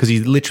movements, because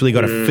he's literally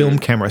got a film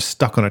camera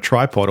stuck on a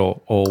tripod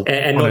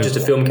and not just a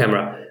film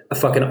camera, a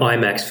fucking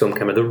IMAX film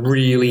camera, the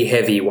really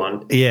heavy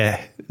one.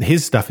 Yeah.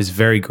 His stuff is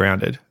very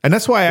grounded. And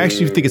that's why I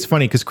actually think it's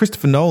funny, because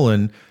Christopher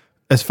Nolan,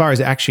 as far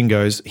as action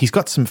goes, he's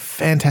got some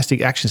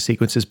fantastic action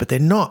sequences, but they're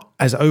not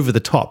as over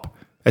the top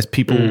as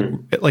people,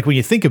 like when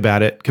you think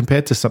about it,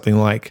 compared to something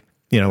like,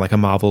 like a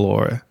Marvel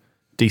or a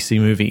DC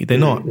movie, they're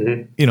not,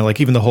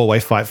 like even the hallway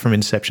fight from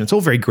Inception, it's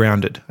all very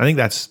grounded. I think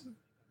that's,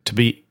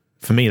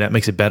 for me, that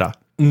makes it better.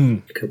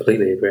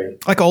 Completely agree.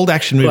 Like old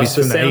action movies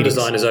from the 80s. The sound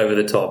design is over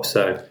the top,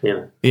 so,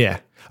 yeah. Yeah.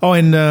 Oh,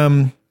 and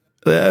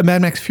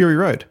Mad Max Fury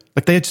Road.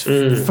 Like they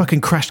just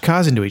fucking crashed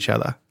cars into each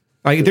other.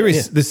 Like there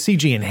is the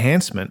CG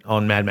enhancement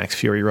on Mad Max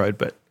Fury Road,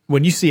 but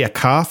when you see a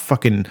car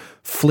fucking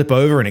flip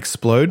over and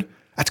explode,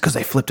 that's because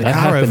they flipped a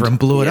car over and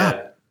blew it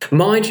up.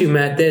 Mind you,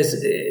 Matt,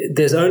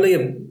 there's only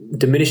a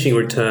diminishing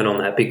return on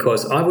that,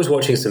 because I was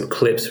watching some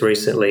clips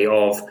recently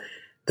of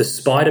the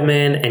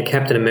Spider-Man and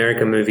Captain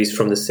America movies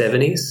from the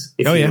 70s,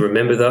 if you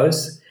remember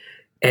those.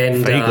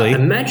 And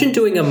imagine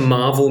doing a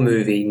Marvel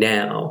movie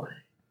now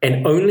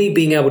and only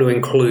being able to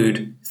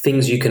include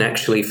things you can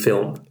actually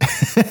film.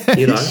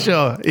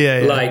 Sure,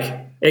 yeah.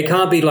 Like, it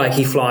can't be like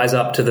he flies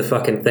up to the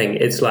fucking thing.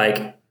 It's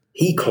like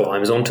he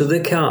climbs onto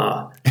the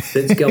car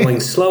that's going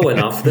slow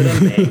enough that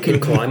a man can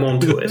climb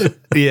onto it.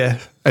 Yeah,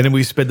 and then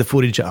we sped the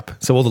footage up,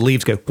 so all the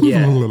leaves go.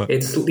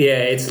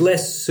 It's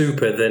less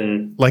super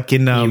than like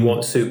in you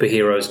want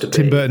superheroes to be.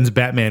 Tim Burton's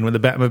Batman, when the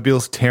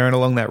Batmobile's tearing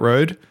along that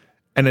road,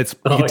 and you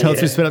can tell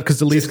it's just sped up because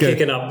the leaves go.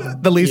 Kicking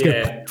up. The leaves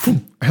go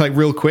like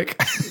real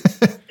quick.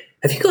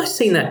 Have you guys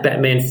seen that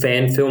Batman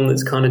fan film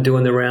that's kind of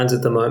doing the rounds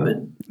at the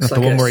moment? It's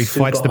the one where he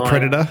fights the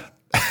Predator?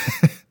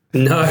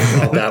 No.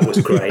 Oh, that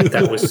was great.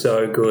 That was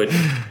so good.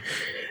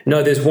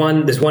 No, there's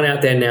one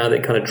out there now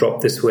that kind of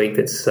dropped this week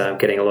that's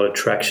getting a lot of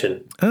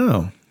traction.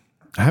 Oh,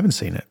 I haven't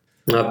seen it.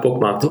 I've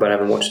bookmarked it, but I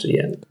haven't watched it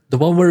yet. The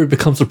one where he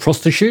becomes a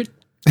prostitute?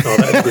 Oh,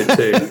 that's good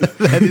too.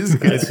 That is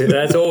good.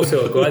 That's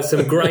also good. There's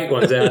some great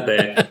ones out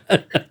there.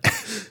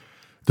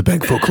 The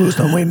bank foreclosed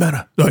on Wayne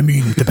Manor. I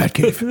mean, the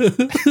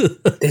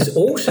Batcave. There's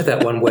also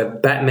that one where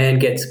Batman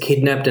gets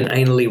kidnapped and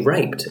anally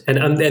raped,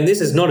 and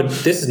this is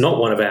not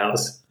one of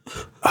ours.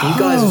 You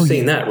guys have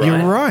seen that, right?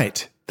 You're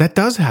right. That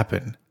does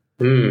happen.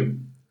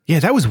 Mm. Yeah,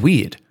 that was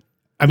weird.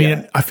 I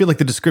mean, I feel like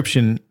the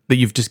description that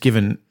you've just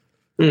given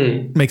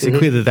makes it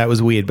clear that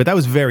was weird, but that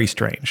was very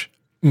strange.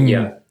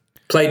 Yeah.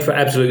 Played for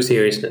absolute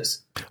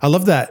seriousness. I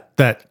love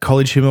that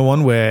college humor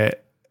one where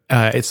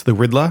it's the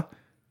Riddler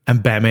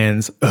and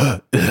Batman's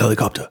a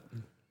helicopter.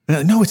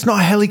 No, it's not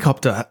a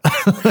helicopter.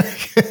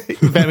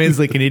 Batman's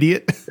like an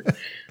idiot.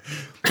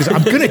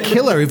 I'm going to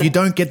kill her if you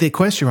don't get the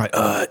question right.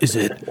 Is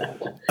it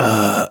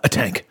a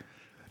tank?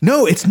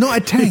 No, it's not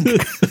a tank.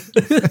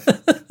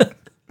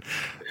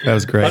 That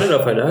was great. I don't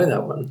know if I know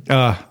that one.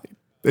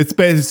 It's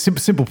a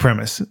simple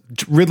premise.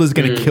 Riddler's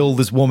going to kill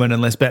this woman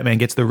unless Batman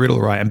gets the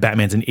riddle right, and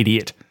Batman's an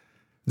idiot.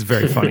 It's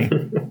very funny.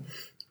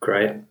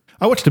 Great.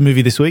 I watched a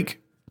movie this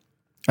week.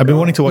 I've been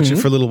wanting to watch it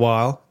for a little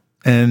while,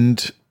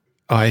 and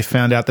I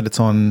found out that it's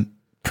on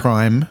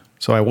Prime,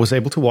 so I was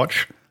able to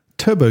watch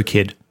Turbo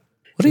Kid.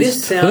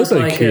 This sounds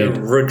like a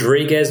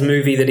Rodriguez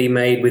movie that he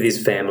made with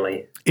his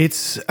family. It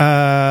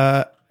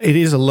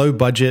is a low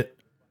budget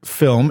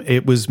film.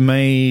 It was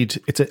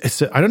made.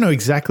 I don't know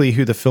exactly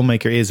who the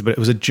filmmaker is, but it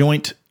was a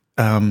joint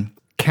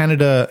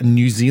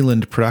Canada-New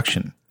Zealand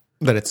production.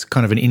 That it's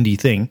kind of an indie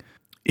thing.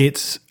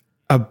 It's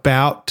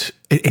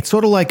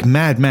sort of like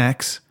Mad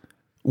Max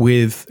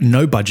with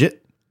no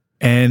budget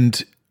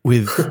and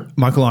with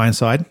Michael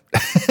Ironside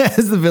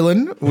as the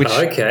villain, which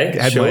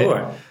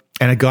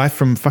and a guy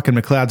from fucking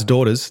McLeod's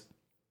Daughters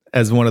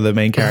as one of the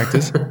main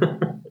characters.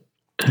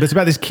 But it's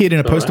about this kid in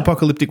a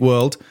post-apocalyptic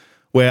world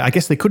where I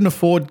guess they couldn't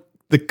afford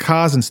the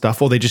cars and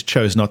stuff, or they just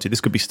chose not to. This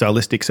could be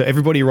stylistic. So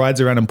everybody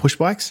rides around on push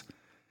bikes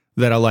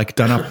that are like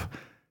done up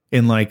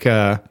in like,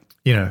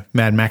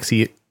 Mad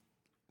Maxy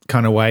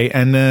kind of way.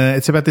 And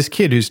it's about this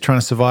kid who's trying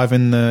to survive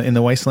in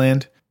the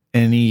wasteland,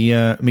 and he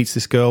meets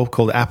this girl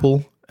called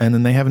Apple, and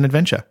then they have an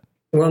adventure.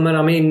 Well, man,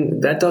 I mean,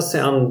 that does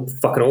sound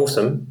fucking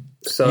awesome.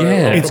 So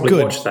yeah, I'll it's probably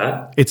good. Watch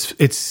that.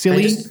 It's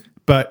silly,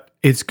 but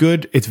it's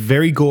good. It's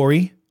very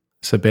gory,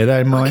 so bear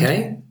that in mind.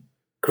 Okay,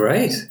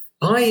 great.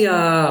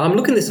 I'm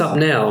looking this up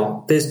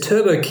now. There's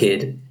Turbo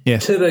Kid,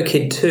 yes. Turbo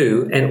Kid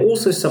 2, and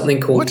also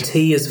something called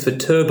T is for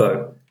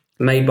Turbo,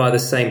 made by the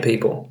same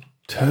people.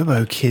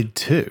 Turbo Kid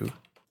 2?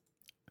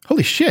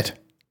 Holy shit.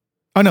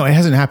 Oh, no, it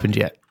hasn't happened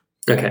yet.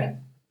 Okay.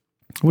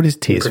 What is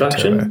T is for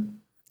Turbo?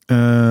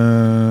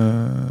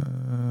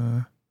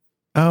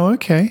 Oh,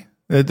 okay.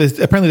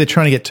 Apparently they're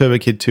trying to get Turbo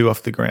Kid 2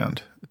 off the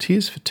ground. T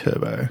is for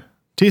Turbo.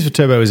 T is for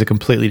Turbo is a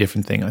completely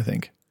different thing, I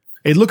think.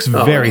 It looks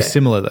very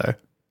similar, though.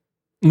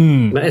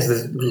 There's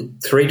the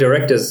 3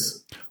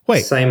 directors.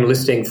 Wait. Same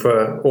listing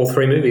for all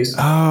 3 movies.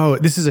 Oh,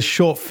 this is a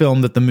short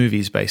film that the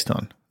movie's based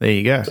on. There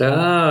you go.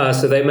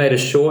 So they made a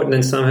short and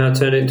then somehow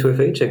turned it into a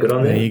feature. Good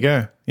on them. There you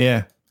go.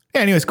 Yeah.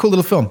 Yeah, anyway, it's a cool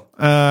little film.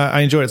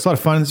 I enjoyed it. It's a lot of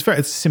fun.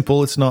 It's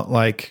simple. It's not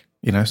like,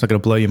 it's not going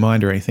to blow your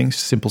mind or anything. It's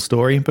a simple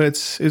story, but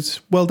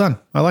it's well done.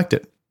 I liked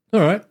it. All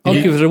right. I'll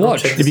give it a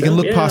watch. If you can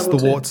look past the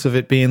warts of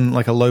it being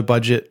like a low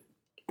budget,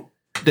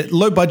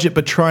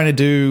 but trying to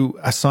do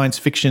a science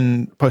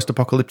fiction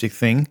post-apocalyptic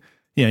thing,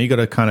 you got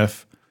to kind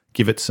of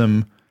give it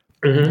some,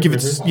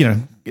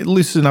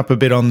 loosen up a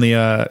bit on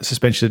the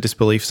suspension of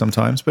disbelief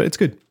sometimes, but it's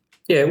good.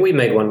 Yeah, we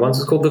made one once.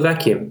 It's called The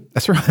Vacuum.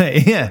 That's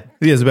right. Yeah.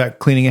 It's about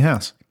cleaning a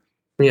house.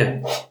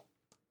 Yeah.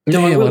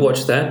 No, I will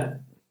watch that.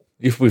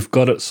 If we've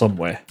got it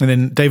somewhere. And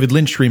then David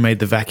Lynch remade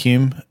The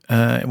Vacuum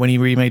when he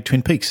remade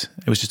Twin Peaks.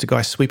 It was just a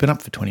guy sweeping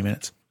up for 20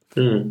 minutes.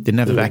 Didn't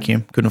have a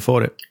vacuum. Couldn't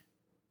afford it.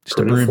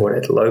 Couldn't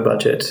afford it. Low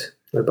budget.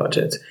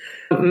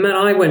 Man,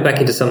 I went back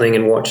into something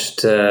and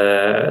watched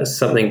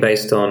something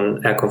based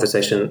on our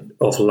conversation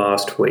of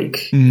last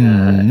week.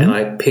 And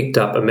I picked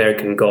up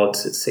American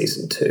Gods at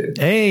season 2.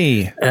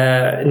 Hey.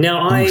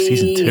 Now,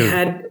 season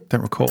 2.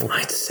 Don't recall.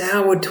 I'd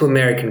soured to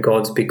American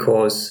Gods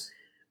because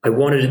I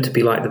wanted it to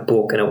be like the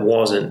book, and it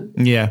wasn't.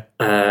 Yeah.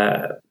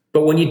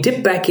 But when you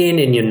dip back in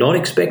and you're not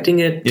expecting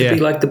it to be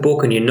like the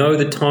book, and you know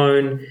the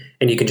tone,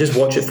 and you can just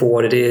watch it for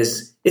what it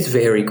is, it's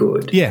very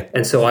good. Yeah.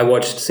 And so I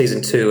watched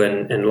season 2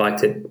 and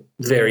liked it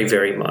very,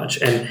 very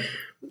much. And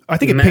I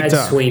think it Mad picked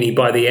up. Sweeney,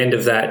 by the end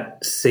of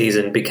that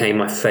season, became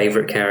my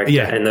favorite character.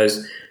 Yeah. And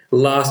those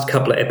last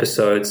couple of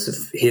episodes of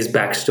his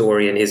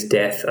backstory and his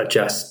death are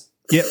just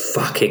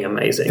fucking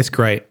amazing. It's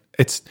great.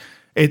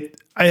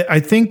 I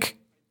think.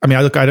 I mean,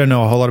 I don't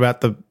know a whole lot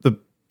about the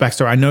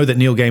backstory. I know that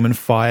Neil Gaiman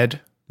fired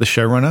the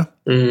showrunner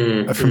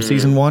from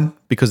season 1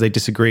 because they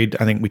disagreed.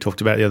 I think we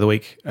talked about it the other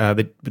week.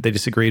 They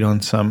disagreed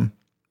on some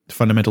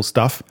fundamental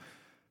stuff.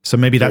 So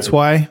maybe that's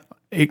why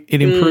it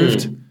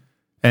improved.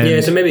 And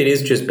yeah, so maybe it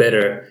is just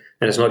better,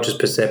 and it's not just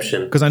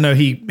perception. Because I know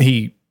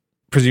he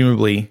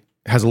presumably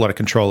has a lot of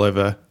control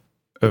over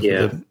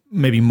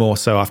maybe more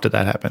so after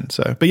that happened.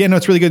 So, but yeah, no,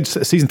 it's really good.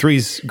 Season 3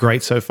 is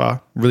great so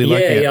far. Really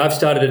like it. Yeah, I've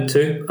started it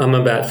too. I'm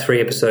about 3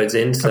 episodes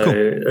in, so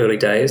early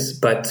days.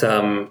 But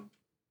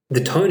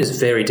the tone is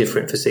very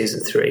different for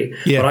season 3.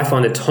 Yeah. But I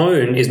find the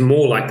tone is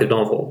more like the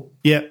novel.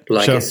 Yeah,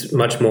 like it's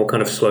much more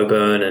kind of slow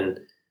burn and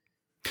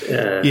just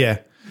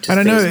and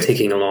I know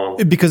ticking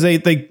along because they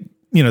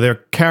there are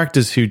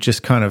characters who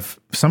just kind of,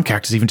 some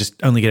characters even just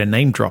only get a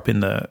name drop in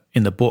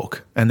the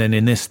book, and then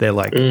in this they're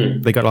like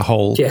they got a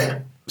whole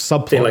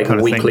subplot. They're like kind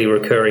of weekly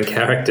recurring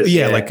characters.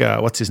 Yeah, like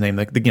what's his name?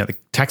 The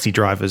taxi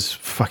driver's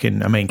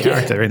fucking a main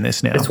character in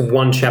this now. It's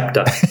one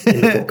chapter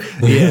in the book.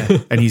 Yeah,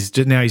 and he's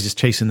just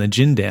chasing the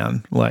djinn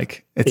down.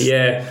 Like it's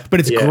but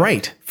it's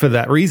great for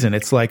that reason.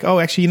 It's like, oh,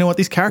 actually, you know what?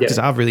 These characters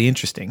are really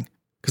interesting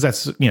because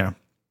that's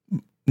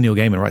Neil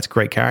Gaiman writes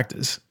great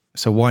characters,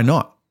 so why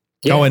not?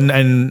 Yeah. Oh, and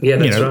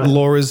right.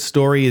 Laura's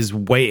story is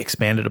way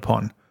expanded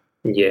upon.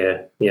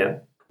 Yeah, yeah.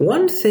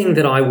 One thing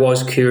that I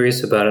was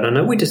curious about, and I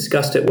know we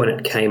discussed it when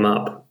it came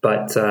up,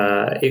 but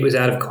it was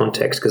out of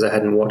context because I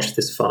hadn't watched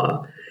this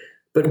far.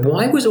 But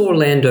why was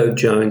Orlando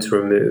Jones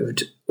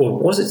removed? Or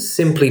was it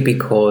simply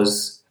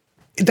because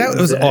that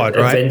was odd,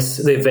 right?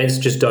 The events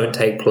just don't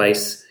take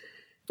place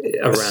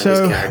around his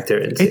character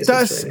in season 3? It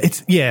does.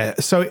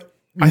 It's so.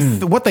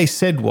 What they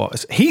said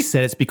was, he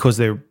said it's because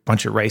they're a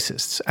bunch of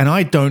racists, and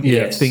I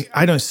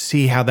don't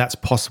see how that's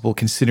possible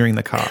considering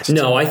the cast.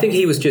 No, I think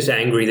he was just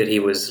angry that he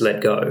was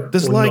let go.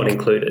 Not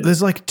included.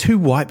 There's like 2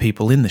 white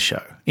people in the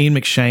show, Ian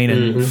McShane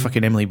and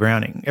fucking Emily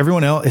Browning.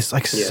 Everyone else is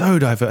like so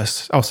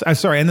diverse. Oh,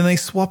 sorry, and then they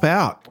swap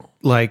out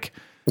like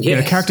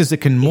characters that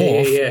can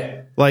morph.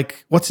 Yeah.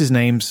 Like what's his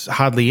name's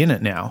hardly in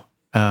it now.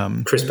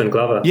 Crispin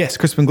Glover. Yes,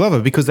 Crispin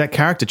Glover, because that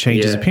character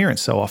changes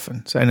appearance so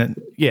often. So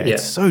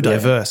it's so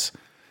diverse.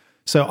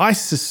 So I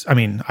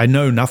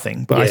know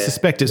nothing, but I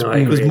suspect there's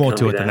more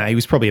to it than that. He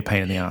was probably a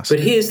pain in the ass. But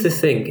here's the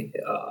thing.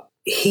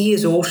 He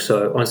is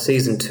also, on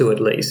season 2 at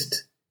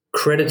least,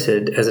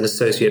 credited as an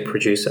associate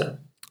producer.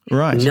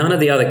 Right. None of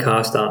the other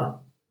cast are,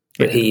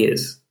 but he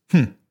is.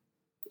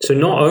 So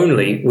not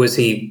only was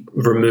he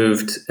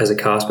removed as a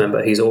cast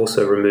member, he's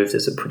also removed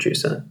as a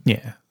producer.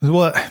 Yeah.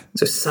 Well,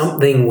 so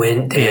something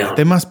went down. Yeah,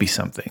 there must be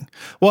something.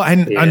 Well,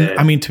 and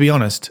I mean, to be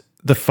honest,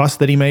 the fuss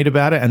that he made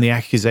about it and the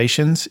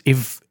accusations,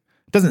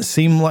 doesn't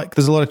seem like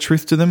there's a lot of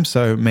truth to them,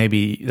 so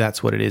maybe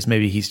that's what it is.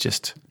 Maybe he's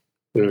just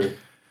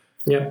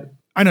Yeah.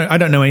 I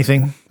don't know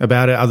anything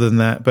about it other than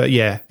that, but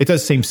yeah, it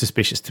does seem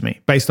suspicious to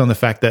me based on the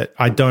fact that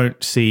I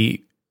don't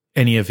see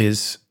any of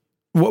his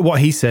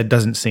what he said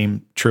doesn't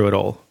seem true at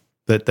all.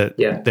 That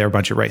they're a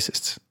bunch of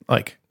racists.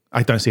 Like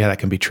I don't see how that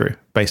can be true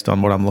based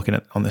on what I'm looking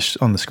at on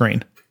the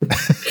screen.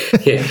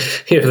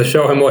 The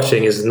show I'm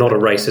watching is not a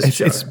racist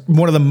show. It's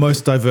one of the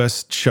most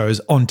diverse shows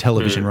on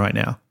television right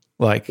now.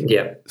 Like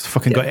it's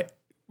fucking got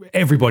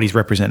everybody's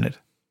represented.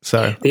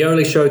 So the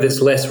only show that's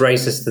less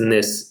racist than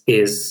this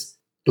is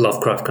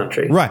Lovecraft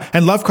Country. Right.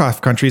 And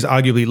Lovecraft Country is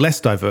arguably less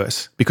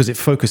diverse because it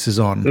focuses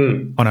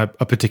on a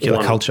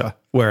particular culture,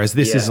 whereas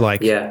this is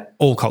like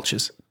all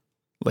cultures.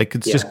 Like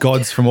it's just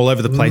gods from all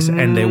over the place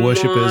and their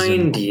worshippers.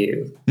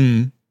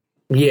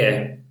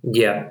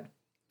 Yeah.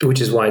 Which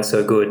is why it's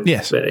so good.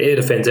 Yes. But it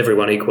offends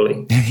everyone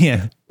equally.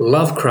 Yeah.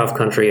 Lovecraft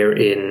Country are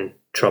in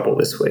trouble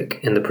this week,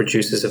 and the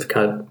producers have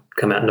come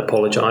out and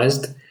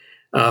apologized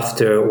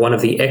after one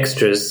of the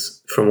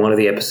extras from one of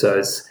the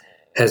episodes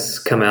has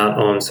come out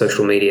on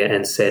social media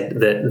and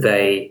said that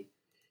they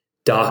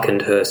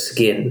darkened her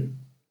skin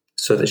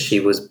so that she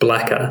was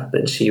blacker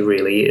than she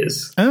really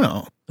is.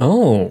 Oh.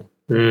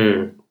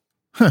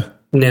 Huh.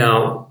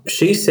 Now,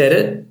 she said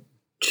it.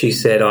 She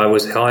said, I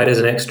was hired as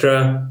an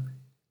extra.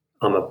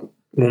 I'm a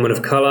woman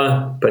of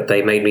color, but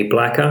they made me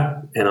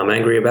blacker, and I'm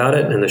angry about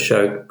it. And the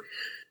show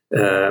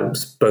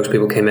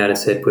spokespeople came out and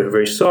said, we're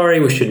very sorry.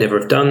 We should never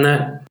have done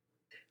that.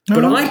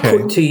 But I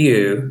put to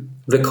you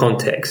the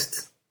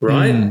context,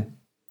 right?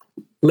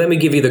 Let me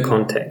give you the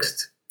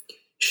context.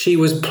 She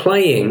was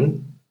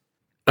playing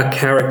a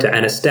character,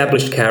 an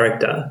established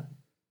character,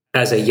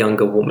 as a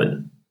younger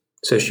woman.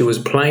 So she was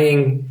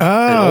playing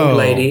an old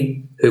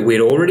lady who we'd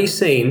already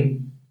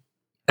seen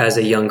as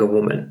a younger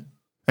woman.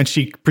 And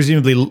she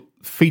presumably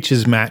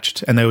features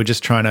matched, and they were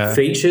just trying to...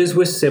 Features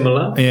were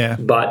similar,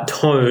 but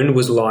tone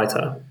was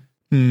lighter.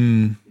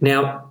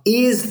 Now,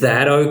 is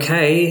that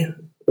okay,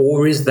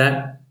 or is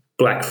that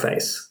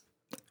blackface?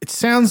 It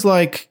sounds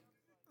like,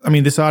 I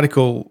mean, this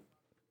article,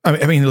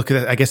 I mean, look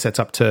at that. I guess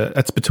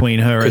that's between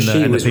her and the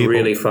people. She was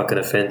really fucking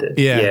offended.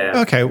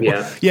 Yeah. Okay.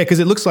 Well, yeah, because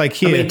it looks like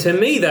here. I mean, to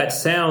me, that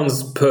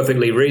sounds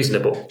perfectly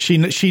reasonable.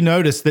 She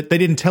noticed that they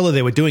didn't tell her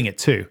they were doing it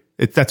too.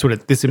 That's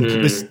what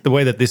the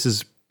way that this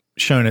is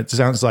shown. It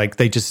sounds like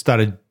they just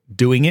started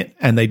doing it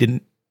and they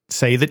didn't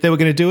say that they were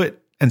going to do it.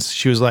 And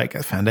she was like,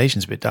 the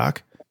foundation's a bit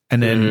dark.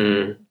 And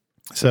then,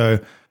 so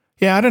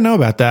yeah, I don't know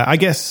about that. I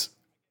guess,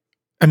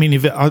 I mean,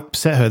 if it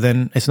upset her,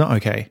 then it's not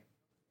okay.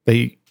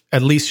 They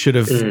at least should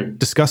have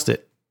discussed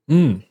it.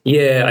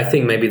 Yeah, I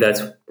think maybe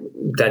that's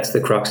that's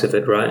the crux of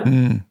it,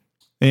 right?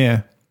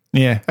 Yeah.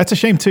 That's a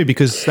shame too,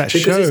 because that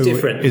show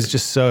is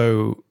just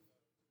so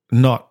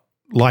not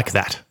like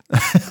that.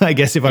 I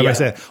guess if I may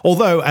say,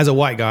 although as a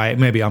white guy,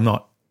 maybe I'm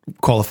not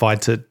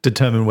qualified to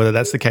determine whether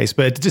that's the case,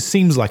 but it just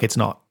seems like it's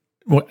not.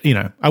 You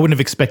know, I wouldn't have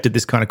expected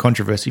this kind of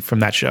controversy from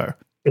that show.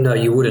 No,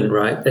 you wouldn't,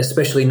 right?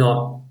 Especially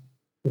not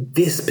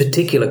this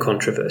particular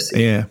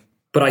controversy. Yeah.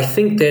 But I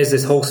think there's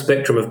this whole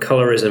spectrum of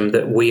colorism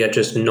that we are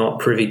just not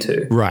privy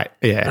to. Right,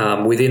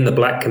 yeah. Within the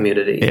black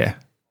community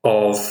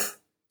of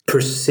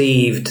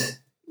perceived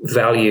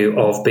value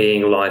of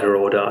being lighter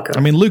or darker.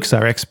 I mean, Luke's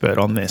our expert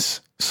on this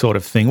sort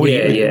of thing. What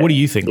do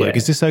you think, Luke?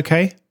 Is this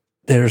okay?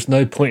 There is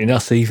no point in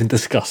us even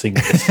discussing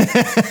this.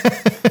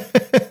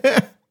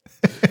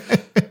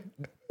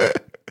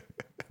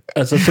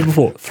 As I said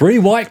before, 3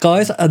 white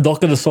guys are not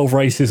going to solve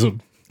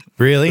racism.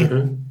 Really?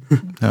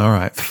 Mm-hmm. All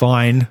right,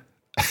 fine.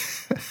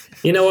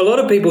 You know, a lot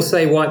of people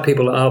say white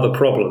people are the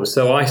problem,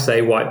 so I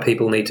say white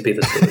people need to be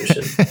the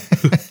solution.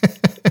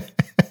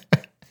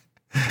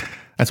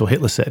 That's what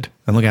Hitler said,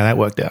 and look how that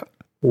worked out.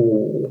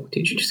 Ooh,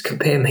 did you just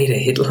compare me to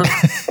Hitler?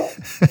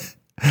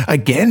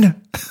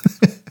 Again?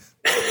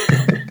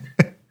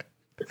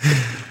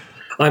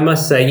 I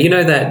must say, you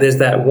know that there's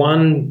that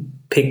one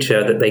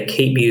picture that they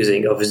keep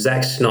using of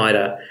Zack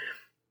Snyder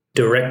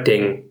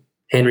directing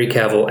Henry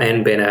Cavill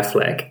and Ben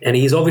Affleck, and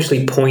he's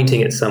obviously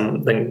pointing at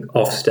something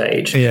off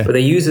stage, but they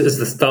use it as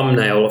the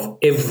thumbnail of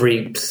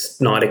every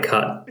Snyder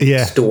Cut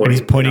story. And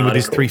he's pointing with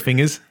his 3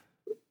 fingers.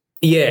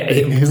 Yeah,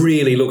 it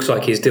really looks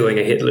like he's doing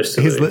a Hitler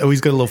salute.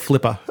 He's got a little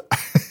flipper.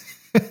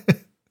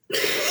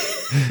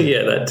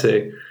 Yeah, that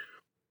too.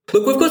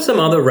 Look, we've got some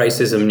other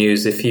racism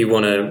news if you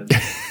want to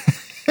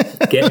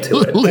get to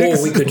it.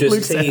 Or we could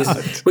just tease.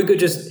 Out.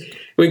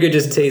 We could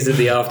just tease that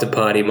the after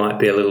party might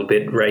be a little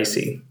bit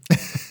racy.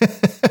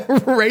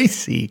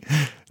 Racy?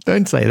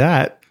 Don't say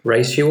that.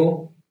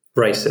 Racial?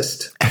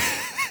 Racist.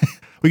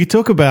 We could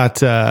talk about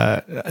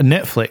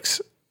Netflix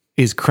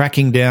is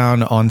cracking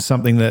down on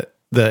something that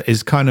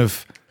is kind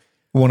of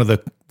one of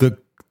the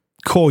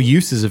core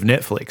uses of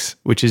Netflix,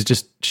 which is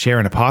just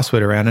sharing a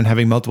password around and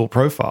having multiple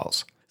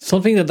profiles.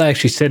 Something that they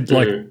actually said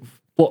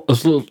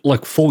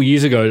like 4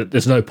 years ago that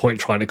there's no point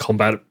trying to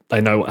combat it.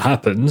 They know what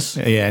happens.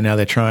 Yeah, now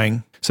they're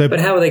trying. But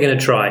how are they going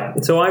to try?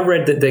 So I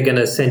read that they're going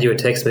to send you a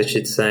text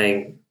message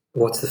saying,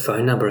 what's the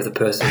phone number of the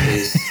person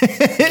whose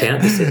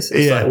account this is?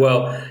 It's like,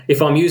 well,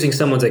 if I'm using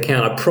someone's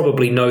account, I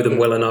probably know them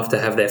well enough to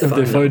have their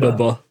phone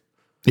number.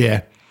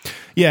 Yeah.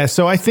 Yeah,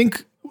 so I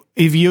think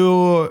if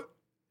you're,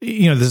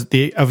 there's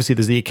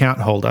the account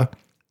holder,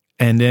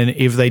 and then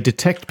if they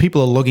detect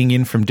people are logging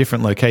in from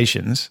different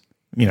locations,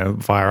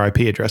 via IP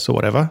address or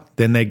whatever,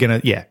 then they're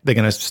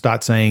gonna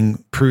start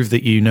saying, prove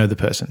that you know the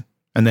person.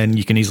 And then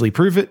you can easily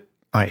prove it,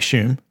 I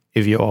assume,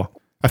 if you're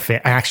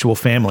actual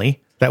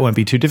family. That won't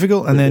be too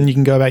difficult, and then you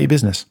can go about your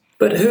business.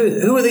 But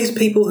who are these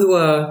people who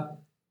are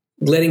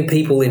letting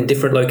people in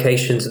different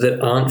locations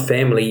that aren't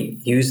family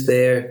use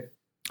their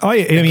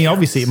accounts? I mean,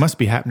 obviously it must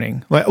be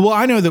happening.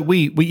 I know that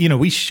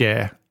we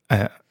share,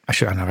 I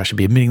don't know if I should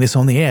be admitting this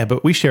on the air,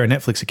 but we share a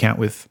Netflix account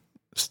with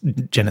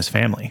Jenna's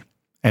family.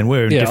 And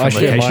we're in different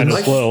locations. Mine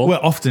as well. We're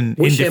often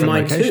in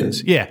different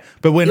locations. Too. Yeah,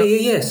 but we're not.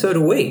 Yeah, so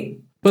do we.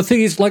 But the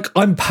thing is,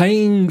 I'm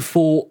paying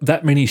for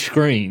that many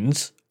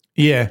screens.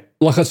 Yeah.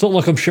 It's not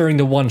like I'm sharing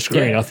the one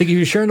screen. Yeah. I think if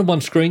you're sharing the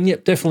one screen,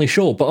 definitely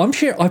sure. But I'm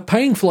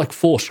paying for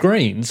 4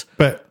 screens.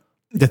 But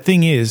the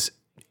thing is,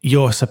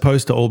 you're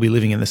supposed to all be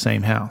living in the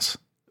same house,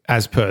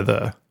 as per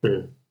the.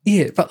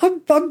 Yeah, but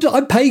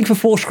I'm paying for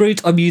 4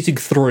 screens. I'm using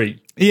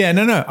 3. Yeah,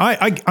 no.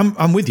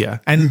 I'm with you,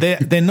 and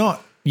they're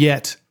not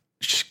yet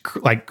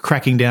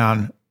cracking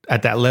down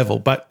at that level.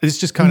 But it's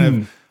just kind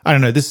of I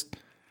don't know.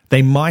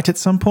 They might at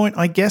some point,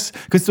 I guess,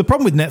 because the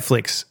problem with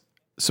Netflix.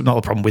 So not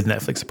the problem with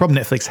Netflix. The problem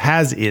Netflix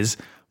has is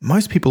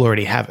most people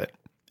already have it.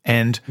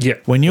 And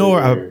when you're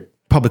a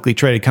publicly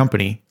traded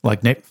company,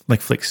 like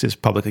Netflix is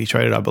publicly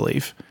traded, I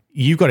believe,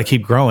 you've got to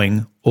keep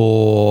growing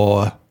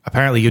or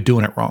apparently you're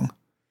doing it wrong.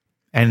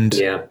 And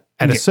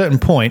at a certain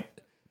point,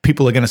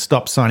 people are going to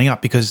stop signing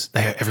up because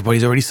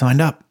everybody's already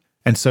signed up.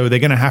 And so they're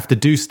going to have to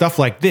do stuff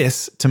like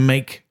this to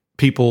make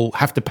people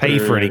have to pay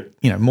for it,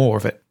 more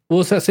of it. Well,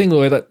 it's that thing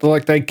where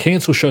they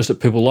cancel shows that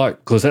people like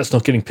because that's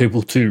not getting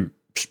people to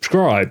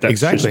subscribe. That's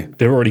exactly.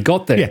 They've already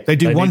got there. Yeah, they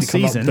do one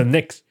season. The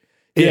next,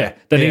 they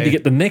need to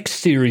get the next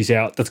series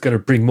out that's going to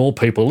bring more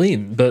people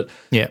in. But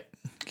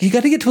you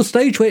got to get to a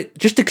stage where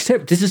just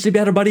accept this is the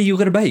amount of money you're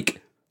going to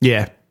make.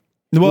 Yeah.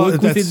 Well,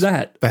 work within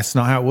that. That's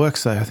not how it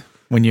works, though.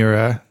 When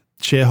you're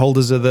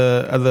shareholders are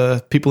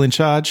the people in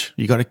charge,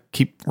 you got to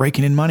keep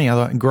raking in money.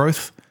 And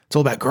growth. It's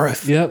all about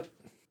growth. Yep.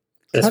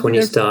 That's when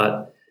you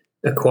start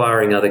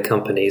acquiring other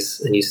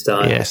companies and you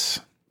start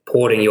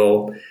porting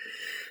your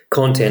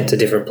content to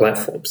different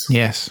platforms.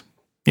 Yes.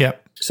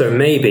 Yep. So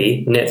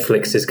maybe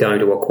Netflix is going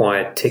to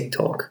acquire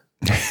TikTok.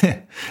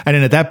 And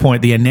then at that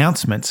point, the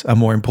announcements are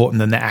more important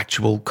than the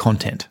actual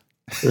content.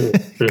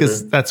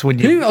 Because that's when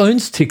you... Who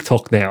owns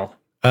TikTok now?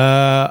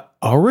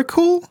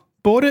 Oracle,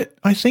 bought it,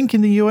 I think,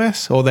 in the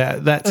US, or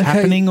that's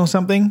happening or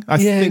something. I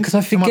think because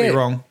I forget. I might be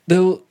wrong.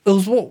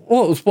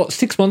 It was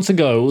 6 months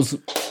ago. It was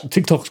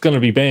TikTok's going to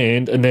be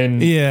banned, and then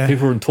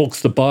people were in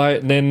talks to buy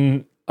it, and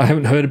then I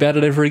haven't heard about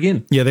it ever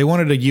again. Yeah, they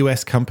wanted a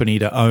US company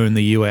to own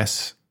the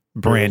US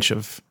branch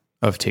of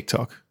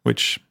TikTok,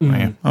 which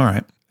all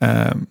right.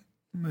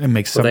 It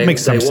makes some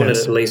sense. They wanted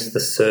at least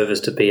the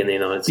servers to be in the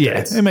United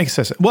States. Yeah, it makes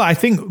sense. Well, I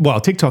think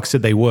TikTok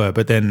said they were,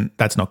 but then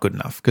that's not good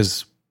enough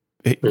because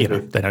they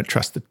don't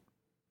trust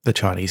the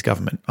Chinese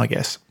government, I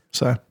guess.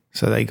 So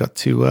they got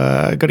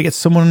to get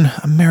someone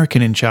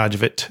American in charge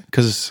of it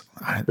because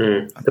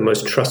the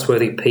most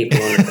trustworthy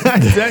people on it.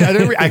 I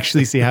don't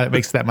actually see how it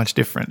makes that much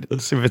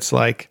difference if it's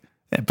like,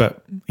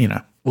 but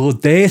well,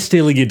 they're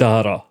stealing your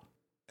data.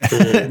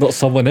 Not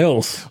someone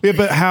else. Yeah,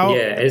 but how?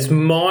 Yeah, it's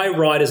my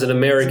right as an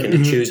American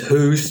to choose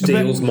who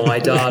steals my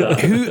data.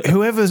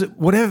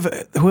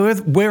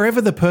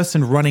 Wherever the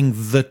person running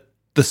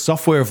the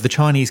software of the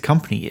Chinese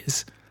company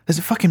is, does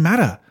it fucking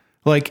matter?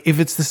 Like, if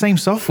it's the same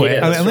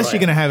software, unless you're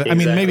going to have,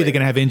 maybe they're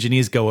going to have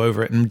engineers go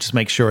over it and just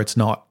make sure it's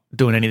not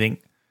doing anything,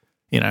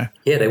 Yeah,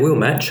 they will,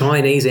 Matt.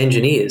 Chinese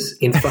engineers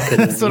in fucking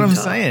That's what Utah. I'm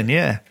saying,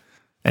 yeah.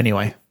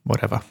 Anyway,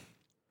 whatever.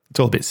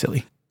 It's all a bit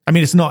silly. I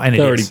mean, it's not, and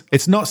it is.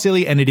 It's not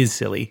silly, and it is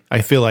silly.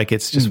 I feel like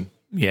it's just,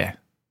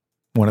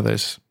 one of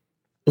those.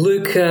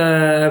 Luke,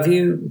 have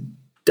you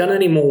done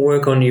any more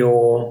work on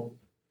your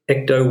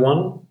Ecto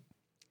 1?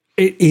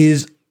 It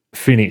is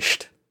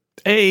finished.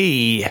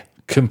 Hey!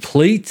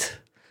 Complete.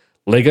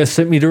 Lego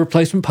sent me the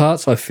replacement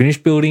parts. I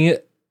finished building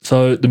it,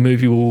 so the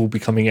movie will be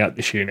coming out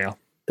this year now.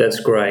 That's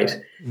great.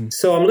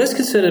 So I'm less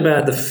concerned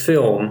about the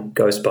film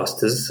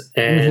Ghostbusters,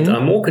 and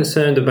I'm more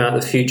concerned about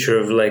the future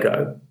of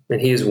Lego,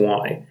 and here's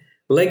why.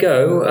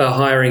 Lego are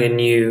hiring a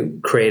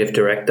new creative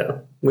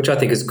director, which I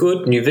think is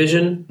good. New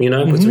vision,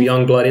 put some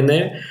young blood in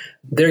there.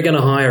 They're going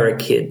to hire a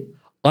kid.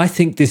 I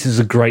think this is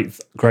a great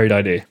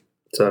idea.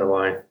 So do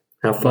I.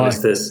 How fun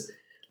is this?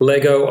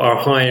 Lego are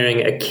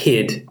hiring a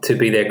kid to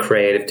be their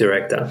creative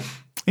director.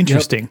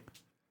 Interesting. Yep.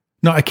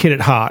 Not a kid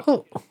at heart,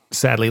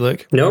 sadly,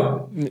 Luke.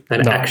 Nope.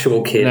 An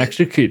actual kid. An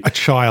actual kid. A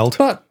child.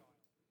 But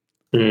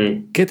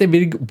get them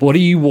big. What do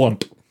you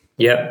want?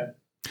 Yep.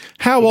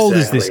 How old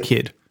is this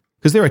kid?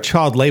 Because there are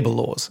child labor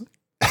laws.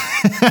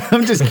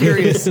 I'm just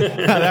curious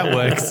how that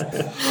works.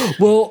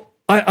 Well,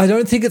 I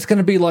don't think it's going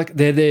to be like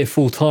they're there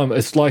full time.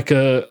 It's like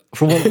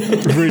from what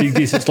I'm reading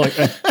this, it's like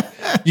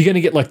you're going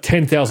to get like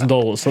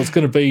 $10,000. So it's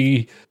going to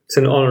be... It's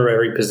an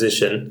honorary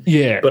position.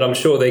 Yeah. But I'm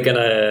sure they're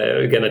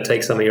going to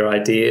take some of your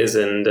ideas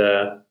and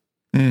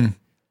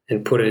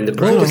put it into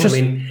practice.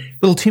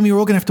 Little Timmy, we're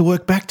all going to have to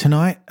work back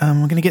tonight. We're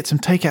going to get some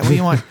takeout. What do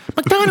you want?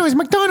 McDonald's.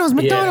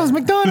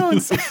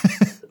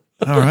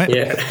 All right.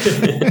 Yeah.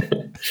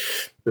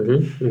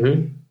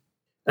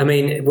 I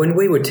mean, when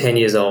we were 10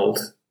 years old,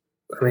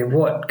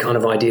 what kind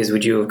of ideas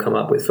would you have come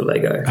up with for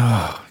Lego?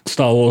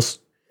 Star Wars.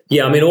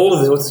 Yeah, all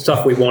of the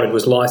stuff we wanted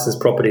was licensed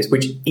properties,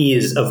 which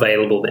is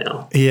available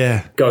now.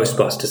 Yeah.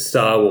 Ghostbusters,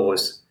 Star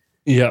Wars.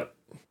 Yeah.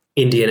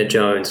 Indiana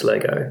Jones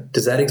Lego.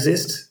 Does that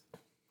exist?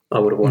 I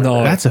would have wanted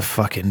that. That's a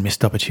fucking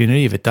missed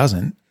opportunity if it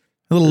doesn't.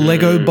 A little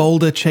Lego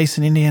boulder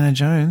chasing Indiana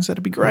Jones.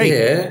 That'd be great.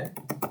 Yeah.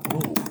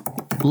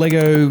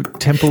 Lego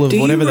Temple of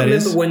whatever that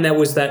is. Do you remember when there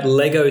was that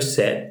Lego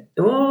set?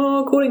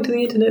 Oh, according to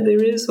the internet,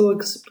 there is, or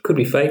it could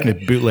be fake.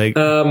 Bootleg.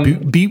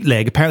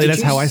 Bootleg. Apparently,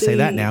 that's how I say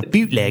that now.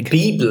 Bootleg.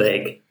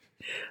 Bootleg.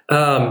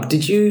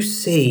 Did you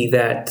see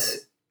that?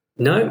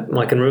 No,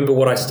 I can remember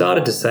what I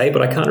started to say,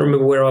 but I can't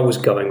remember where I was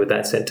going with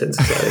that sentence.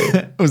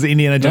 So. Was it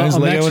Indiana Jones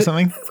Lego or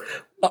something?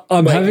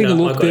 I'm having a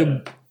look.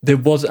 There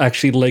was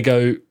actually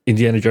Lego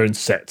Indiana Jones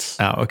sets.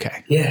 Oh,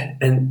 okay. Yeah,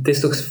 and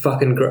this looks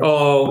fucking great.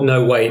 Oh,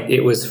 no, wait.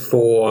 It was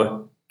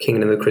for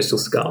Kingdom of the Crystal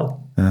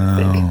Skull.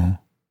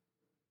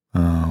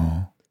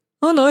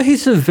 Oh, no,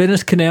 here's a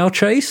Venice Canal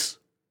chase.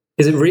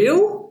 Is it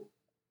real?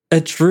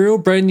 It's real,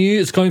 brand new.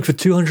 It's going for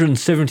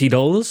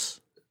 $270.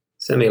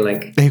 Send me a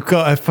link. They've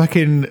got a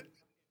fucking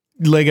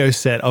Lego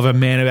set of a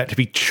man about to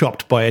be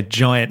chopped by a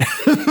giant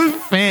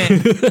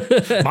fan.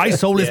 My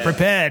soul is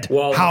prepared.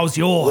 Well, how's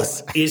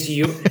yours?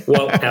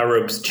 While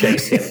Arabs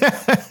chase him.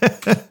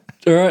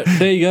 All right,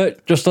 there you go.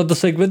 Just on the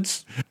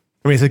segments.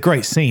 It's a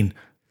great scene.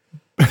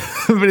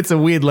 But it's a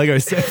weird Lego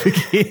set for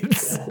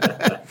kids.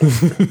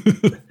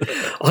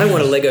 I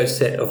want a Lego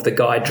set of the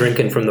guy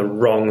drinking from the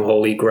wrong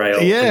Holy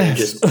Grail. Yeah. And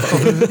just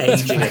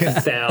aging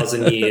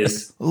 1,000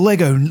 years.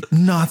 Lego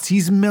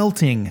Nazis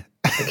melting.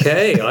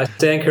 Okay, I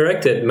stand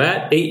corrected.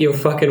 Matt, eat your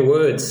fucking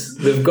words.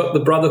 They've got the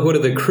Brotherhood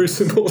of the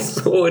Crucible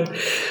sword.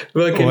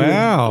 Fucking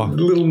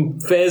little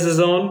fezzes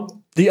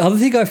on. The other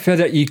thing I found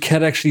out you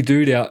can actually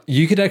do now,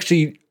 you could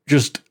actually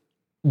just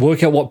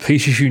work out what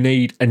pieces you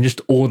need and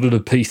just order the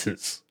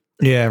pieces.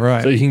 Yeah,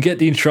 right. So you can get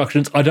the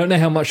instructions. I don't know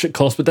how much it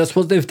costs, but that's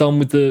what they've done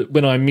with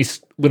when I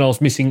was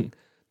missing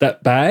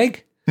that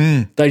bag.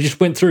 They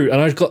just went through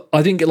and I got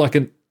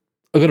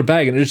a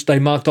bag and they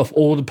marked off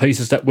all the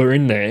pieces that were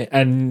in there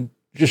and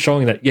just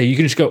showing that, you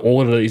can just go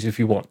order these if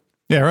you want.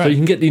 Yeah, right. So you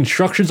can get the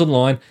instructions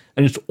online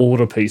and just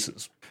order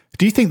pieces.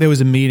 Do you think there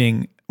was a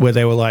meeting where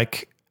they were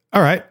like,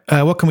 all right,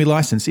 what can we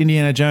license?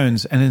 Indiana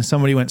Jones. And then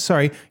somebody went,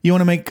 sorry, you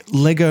want to make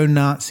Lego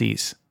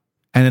Nazis?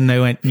 And then they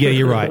went, yeah,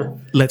 you're right.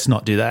 Let's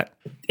not do that.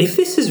 If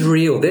this is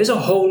real, there's a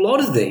whole lot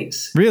of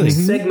these. Really?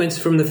 Segments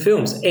from the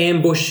films.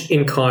 Ambush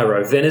in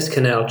Cairo, Venice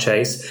Canal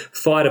Chase,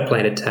 Fighter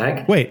Plane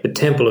Attack, Wait. the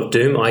Temple of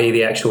Doom, i.e.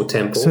 the actual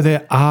temple. So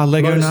there are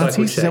Lego Motorcycle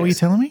Nazis? chase. Is that what you're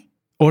telling me?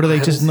 Or do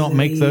they just not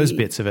make those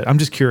bits of it? I'm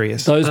just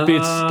curious. Those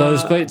bits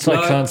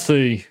I can't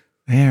see.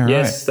 Yeah, right.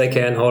 Yes, they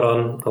can. Hold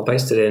on. I'll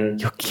paste it in.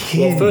 You're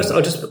kidding. Well,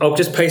 first, I'll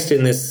just paste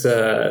in this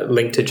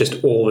link to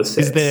just all the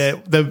sets. Is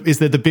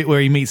there the bit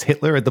where he meets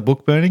Hitler at the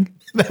book burning?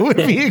 That would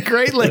be a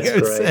great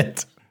Lego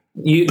set.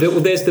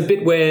 There's the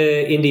bit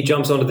where Indy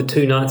jumps onto the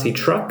 2 Nazi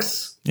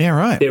trucks. Yeah,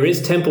 right. There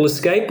is Temple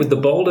Escape with the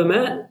boulder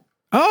mat.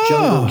 Oh,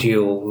 Jungle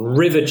Duel,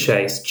 River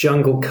Chase,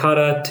 Jungle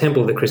Cutter,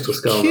 Temple of the Crystal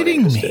Skull.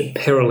 Kidding me.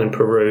 Peril in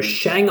Peru,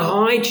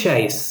 Shanghai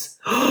Chase.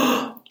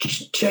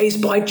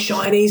 Chased by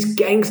Chinese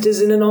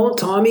gangsters in an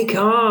old-timey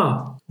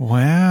car.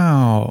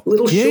 Wow.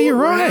 Yeah, you're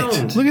right.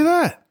 round. Look at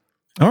that.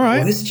 All right.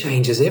 Well, this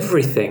changes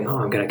everything. Oh,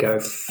 I'm going to go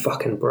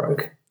fucking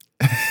broke.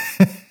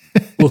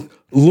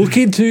 Look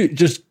into,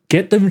 just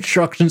get the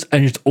instructions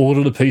and just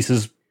order the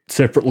pieces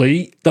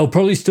separately. They'll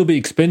probably still be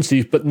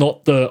expensive, but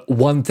not the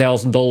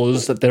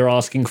 $1,000 that they're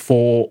asking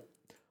for.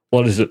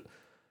 What is it?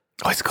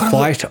 Oh, it's got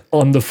Fight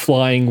on the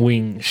Flying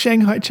Wing.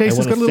 Shanghai Chase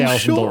has got a little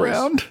short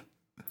round.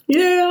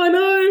 Yeah, I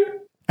know.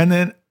 And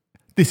then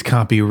this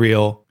can't be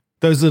real.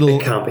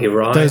 It can't be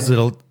right. Those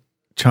little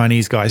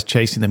Chinese guys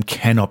chasing them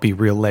cannot be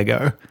real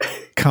Lego.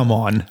 Come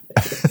on.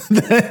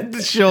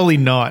 Surely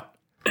not.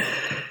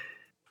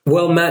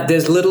 Well, Matt,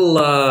 there's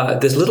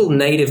little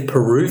native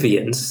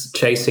Peruvians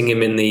chasing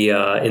him in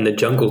the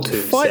jungle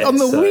tube. Fight on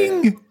the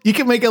wing. You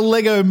can make a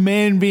Lego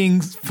man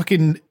being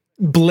fucking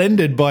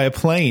blended by a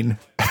plane.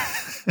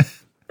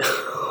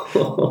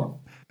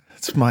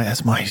 That's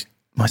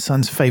my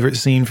son's favorite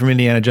scene from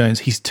Indiana Jones.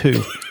 He's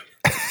 2.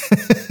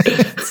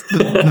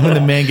 When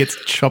the man gets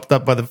chopped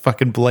up by the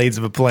fucking blades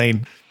of a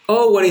plane.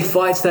 Oh, when he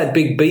fights that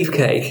big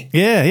beefcake.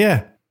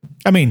 Yeah.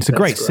 I mean, it's a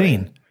great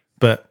scene,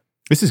 but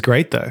this is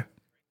great though.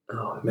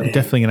 Oh, man. I'm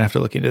definitely going to have to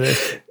look into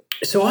this.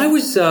 So I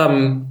was,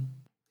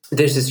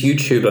 there's this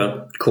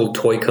YouTuber called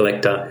Toy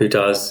Collector who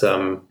does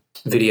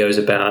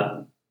videos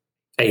about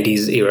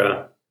 80s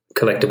era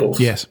collectibles.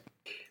 Yes.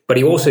 But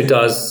he also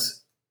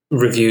does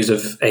reviews of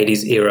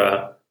 80s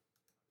era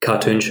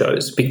cartoon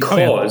shows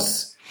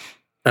because,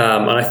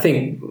 and I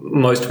think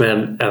most of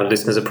our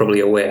listeners are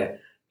probably aware,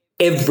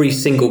 every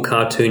single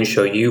cartoon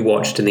show you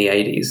watched in the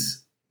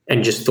 80s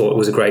and just thought it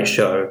was a great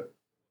show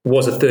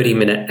was a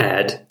 30-minute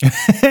ad.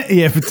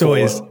 Yeah, for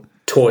toys.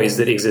 Toys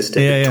that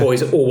existed. Yeah.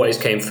 Toys always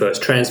came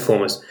first.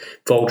 Transformers,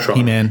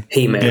 Voltron,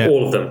 He-Man, yeah.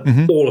 all of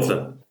them. All of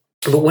them.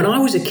 But when I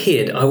was a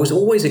kid, I was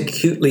always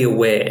acutely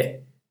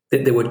aware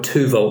that there were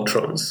 2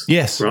 Voltrons.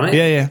 Yes. Right?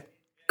 Yeah.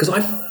 Because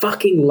I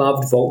fucking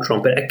loved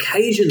Voltron, but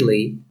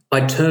occasionally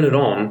I'd turn it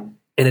on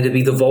and it'd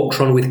be the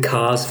Voltron with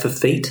cars for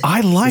feet.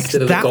 I liked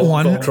that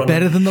one Voltron.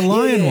 Better than the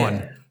Lion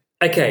one.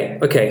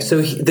 Okay.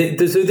 So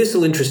this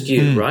will interest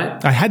you,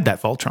 right? I had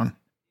that Voltron.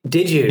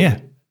 Did you? Yeah.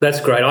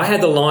 That's great. I had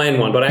the Lion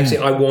one, but actually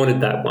I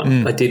wanted that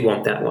one. I did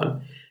want that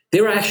one.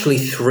 There are actually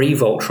 3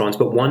 Voltrons,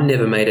 but one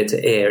never made it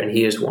to air, and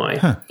here's why.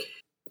 Huh.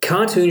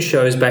 Cartoon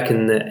shows back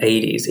in the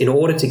 80s, in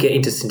order to get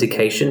into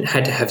syndication,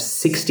 had to have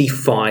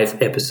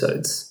 65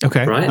 episodes.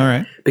 Okay. Right? All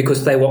right.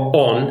 Because they were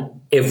on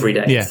every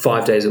day,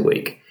 5 days a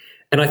week.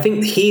 And I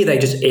think here they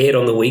just aired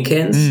on the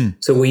weekends.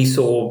 So we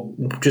saw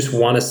just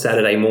one a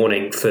Saturday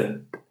morning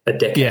for a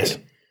decade. Yes.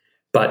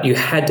 But you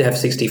had to have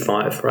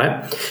 65,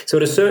 right? So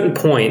at a certain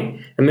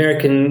point,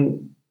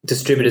 American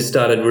distributors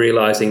started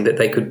realizing that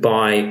they could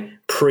buy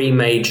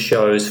pre-made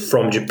shows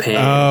from Japan,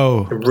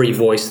 and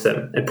revoice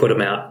them and put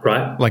them out,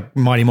 right? Like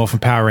Mighty Morphin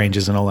Power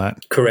Rangers and all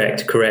that.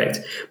 Correct.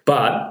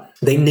 But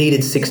they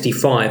needed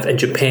 65 and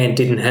Japan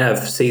didn't have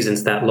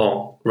seasons that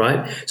long,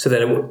 right? So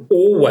that it would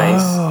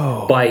always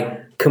buy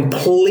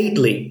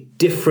completely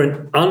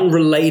different,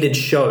 unrelated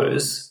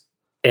shows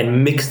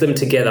and mix them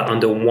together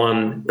under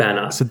one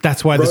banner. So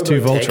that's why there's 2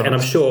 Voltrons. And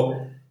I'm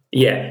sure,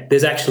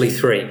 there's actually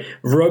 3.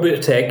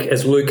 Robotech,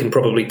 as Luke can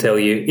probably tell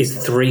you,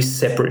 is 3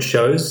 separate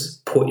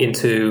shows put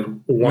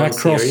into one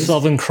series.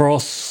 Southern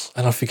Cross,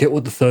 and I forget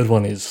what the third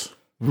one is.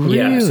 Really?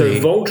 Yeah, so the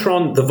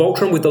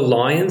Voltron with the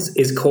lions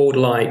is called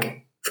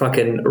like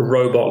fucking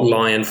Robot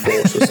Lion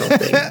Force or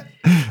something.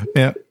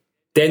 Yeah.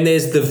 Then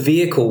there's the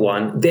vehicle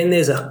one. Then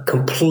there's a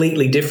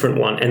completely different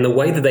one. And the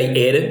way that they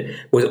aired it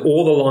was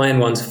all the lion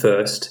ones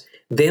first,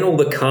 then all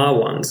the car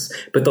ones.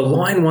 But the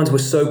Lion ones were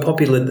so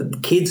popular that the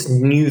kids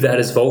knew that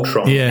as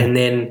Voltron. Yeah. And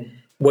then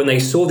when they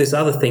saw this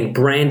other thing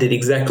branded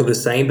exactly the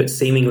same but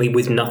seemingly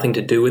with nothing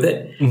to do with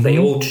it, they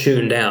all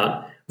tuned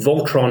out.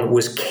 Voltron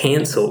was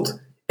cancelled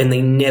and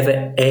they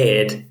never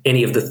aired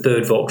any of the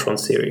third Voltron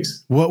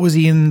series. What was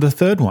he in the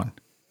third one?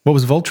 What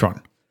was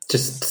Voltron?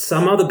 Just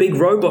some other big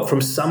robot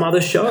from some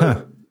other show.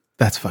 Huh.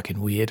 That's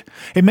fucking weird.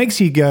 It makes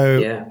you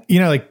go,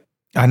 like,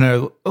 I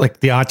know, like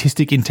the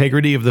artistic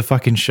integrity of the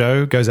fucking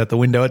show goes out the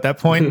window at that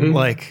point.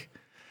 Like,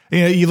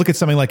 you know, you look at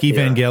something like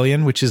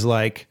Evangelion, which is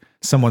like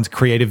someone's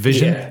creative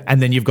vision. Yeah.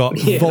 And then you've got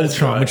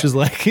Voltron, right. which is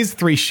like, here's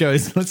 3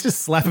 shows. Let's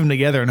just slap them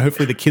together and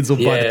hopefully the kids will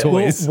buy the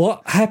toys. Well,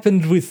 what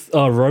happened with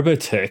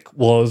Robotech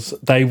was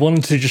they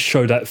wanted to just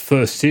show that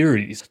first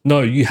series.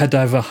 No, you had to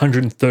have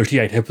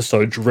 138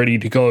 episodes ready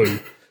to go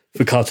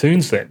for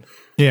cartoons then.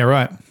 Yeah,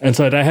 right. And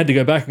so they had to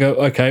go back and go,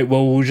 okay,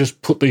 well, we'll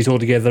just put these all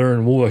together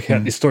and we'll work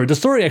out this story. The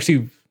story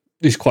actually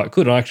is quite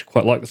good. I actually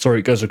quite like the story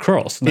it goes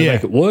across. And they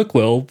make it work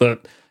well,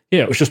 but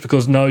yeah, it was just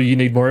because, no, you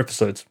need more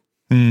episodes.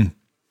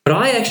 But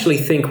I actually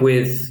think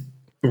with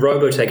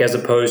Robotech, as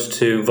opposed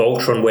to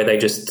Voltron, where they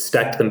just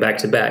stacked them back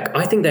to back,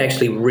 I think they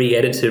actually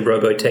re-edited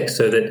Robotech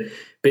so that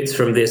bits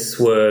from this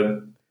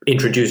were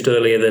introduced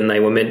earlier than they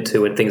were meant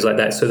to and things like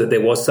that, so that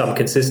there was some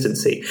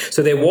consistency.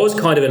 So there was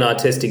kind of an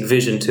artistic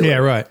vision to it. Yeah,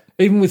 right.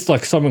 Even with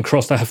like Simon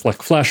Cross, they have like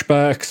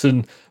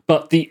flashbacks,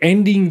 but the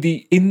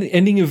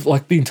ending of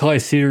like the entire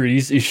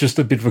series is just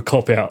a bit of a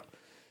cop out.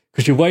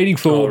 Because you're waiting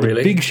for the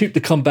big ship to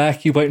come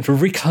back, you're waiting for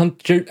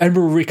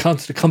Admiral Rick Hunt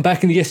to come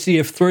back in the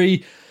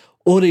SDF-3.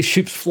 All these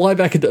ships fly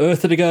back into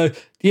Earth and they go,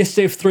 the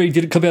SDF-3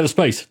 didn't come out of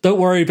space. Don't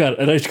worry about it.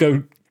 And they just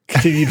go,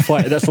 continue to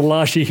fight. And that's the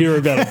last you hear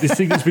about it. This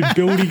thing has been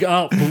building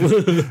up.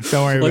 Don't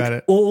worry about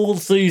it. All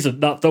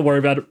season. No, don't worry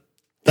about it.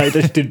 They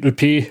just didn't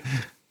appear.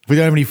 We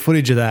don't have any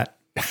footage of that.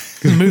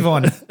 Move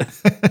on.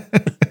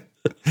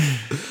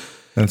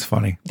 That's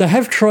funny. They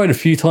have tried a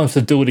few times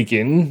to do it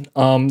again.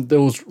 There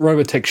was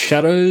Robotech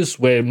Shadows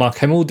where Mark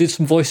Hamill did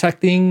some voice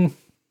acting.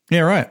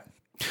 Yeah, right.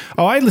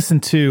 Oh, I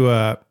listened to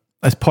a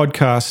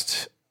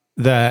podcast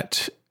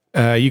that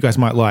you guys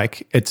might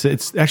like. It's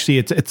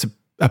actually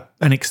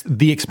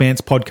The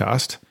Expanse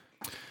podcast.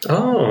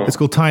 Oh, it's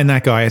called Ty and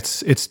That Guy.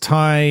 It's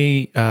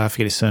Ty. I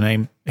forget his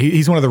surname.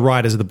 He's one of the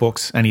writers of the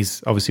books, and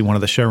he's obviously one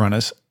of the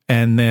showrunners.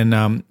 And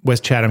then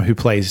Wes Chatham, who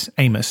plays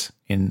Amos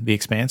in The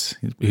Expanse,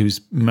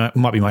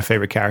 might be my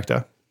favorite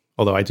character.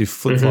 Although I do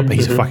flip-flop, but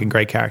he's a fucking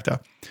great character.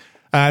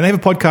 They have a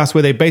podcast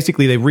where they're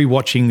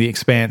rewatching The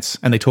Expanse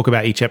and they talk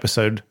about each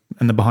episode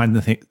and the behind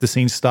the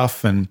scenes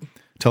stuff and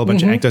tell a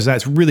bunch of anecdotes.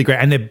 That's really great.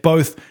 And they're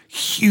both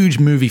huge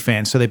movie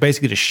fans, so they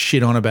basically just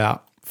shit on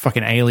about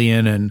fucking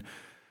Alien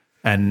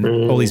and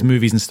all these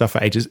movies and stuff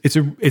for ages. It's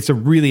a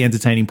really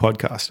entertaining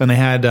podcast. And they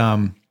had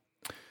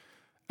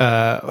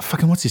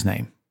fucking what's his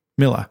name?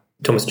 Miller.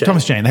 Thomas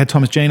Jane. They had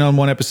Thomas Jane on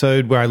one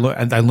episode where I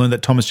learned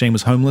that Thomas Jane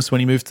was homeless when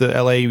he moved to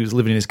LA. He was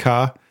living in his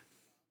car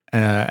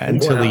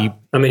until he...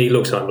 I mean, he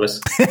looks homeless.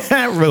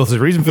 Well, there's a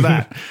reason for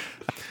that.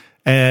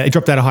 He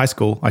dropped out of high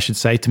school, I should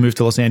say, to move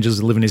to Los Angeles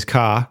and live in his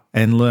car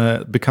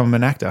and become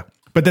an actor.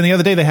 But then the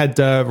other day they had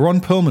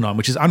Ron Perlman on,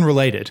 which is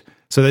unrelated.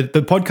 So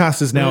the podcast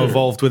has now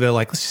evolved where they're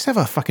like, let's just have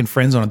our fucking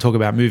friends on and talk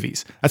about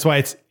movies. That's why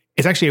it's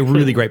actually a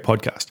really great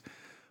podcast.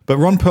 But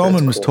Ron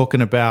Perlman was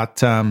talking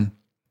about...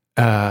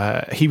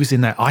 he was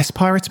in that Ice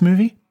Pirates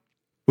movie,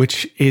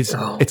 which is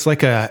it's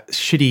like a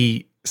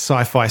shitty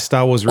sci-fi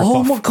Star Wars ripoff.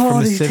 Oh my god,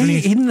 from the is 70s.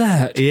 he in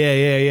that?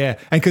 Yeah.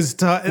 And because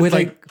where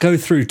they go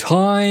through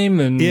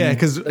time and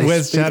because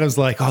Wes Chatham's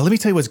like, oh, let me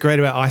tell you what's great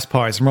about Ice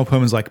Pirates, and Ron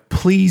Perlman's like,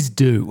 please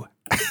do.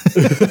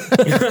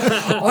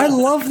 I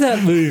love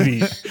that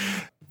movie.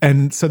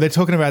 And so they're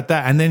talking about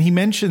that, and then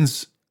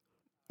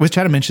Wes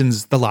Chatham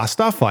mentions The Last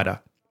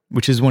Starfighter,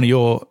 which is one of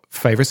your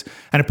favorites.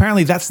 And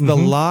apparently that's the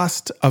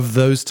last of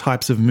those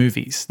types of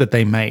movies that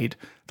they made.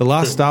 The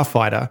Last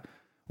Starfighter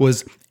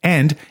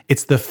and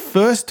it's the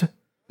first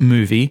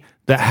movie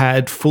that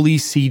had fully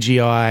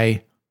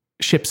CGI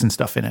ships and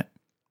stuff in it.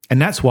 And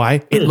that's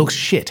why it looks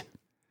shit.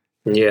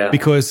 Yeah.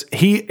 Because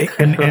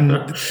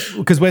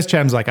because Wes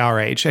Chatham's like our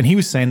age, and he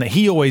was saying that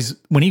he always,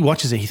 when he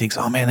watches it, he thinks,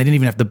 oh man, they didn't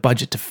even have the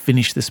budget to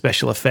finish the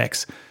special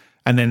effects.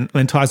 And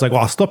then Ty's like,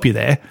 well, I'll stop you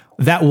there.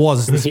 That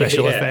was the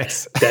special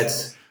effects.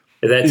 That's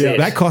it.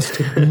 That cost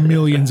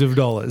millions of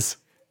dollars,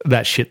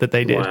 that shit that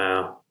they did.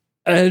 Wow.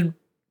 And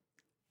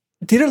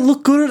did it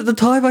look good at the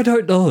time? I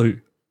don't know.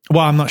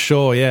 Well, I'm not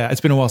sure, yeah.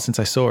 It's been a while since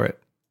I saw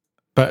it.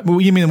 But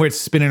you mean where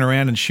it's spinning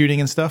around and shooting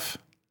and stuff?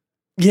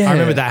 Yeah. I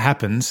remember that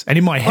happens. And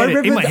in my head,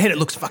 it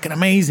looks fucking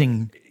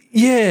amazing.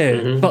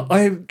 Yeah, but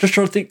I'm just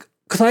trying to think,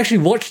 because I actually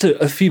watched it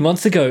a few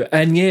months ago,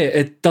 and yeah,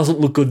 it doesn't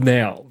look good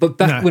now. But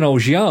back when I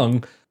was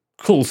young,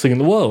 coolest thing in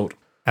the world.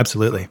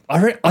 Absolutely.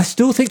 I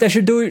still think they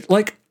should do it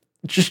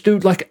just do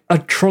like a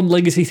Tron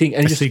Legacy thing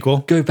and just sequel.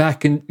 Go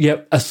back and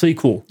a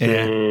sequel.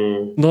 Yeah.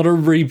 Not a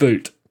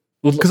reboot.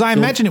 Because I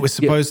imagine it was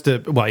supposed to.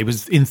 Well, it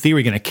was in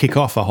theory going to kick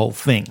off a whole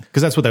thing.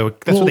 Because that's what they were.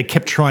 That's what they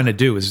kept trying to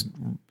do. Is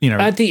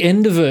at the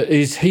end of it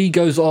is he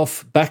goes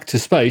off back to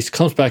space,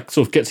 comes back,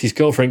 sort of gets his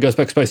girlfriend, goes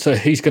back to space. So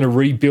he's going to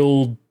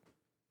rebuild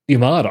the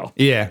Armada.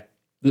 Yeah,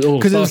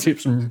 because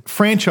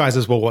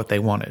franchises were what they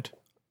wanted.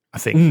 I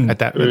think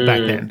back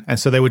then, and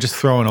so they were just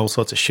throwing all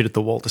sorts of shit at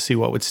the wall to see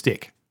what would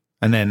stick.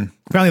 And then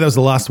apparently that was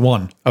the last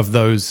one of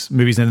those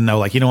movies. And then they were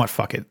like, you know what?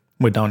 Fuck it,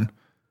 we're done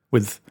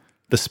with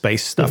the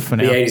space stuff for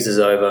now. The 80s is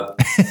over.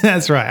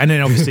 That's right. And then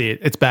obviously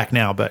it's back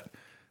now, but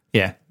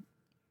yeah.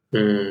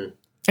 Anyway,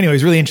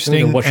 it's really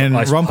interesting. And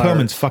Ron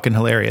Perlman's fucking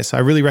hilarious. I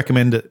really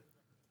recommend it.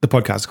 The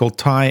podcast is called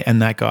Ty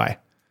and That Guy,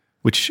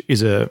 which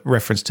is a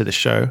reference to the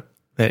show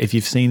that if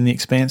you've seen The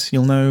Expanse,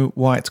 you'll know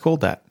why it's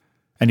called that.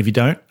 And if you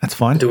don't, that's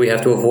fine. Do we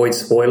have to avoid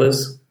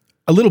spoilers?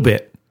 A little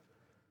bit.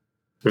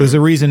 There's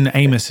a reason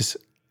Amos is,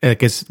 I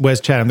guess,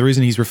 Wes Chatham, the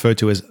reason he's referred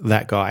to as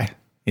that guy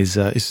is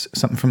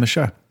something from the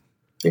show.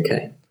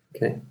 Okay.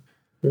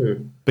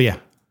 But yeah,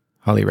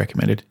 highly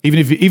recommended. Even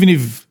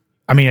if,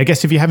 I mean, I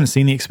guess if you haven't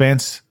seen The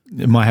Expanse,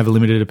 it might have a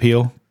limited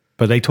appeal,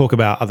 but they talk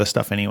about other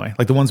stuff anyway.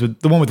 Like the one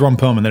with Ron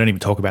Perlman, they don't even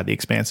talk about The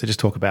Expanse. They just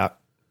talk about,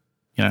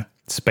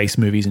 space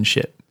movies and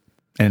shit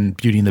and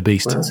Beauty and the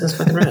Beast. Wow, that sounds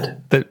fucking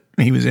rad. That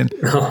he was in.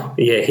 Oh,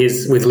 yeah,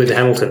 his with Linda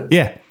Hamilton.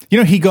 Yeah.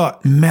 He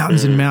got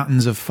mountains and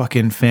mountains of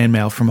fucking fan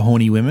mail from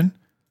horny women.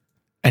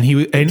 And he's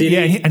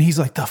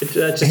like,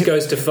 that just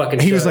goes to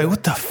fucking He show. was like,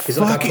 what the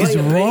fuck is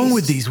wrong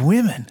with these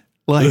women?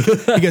 Like,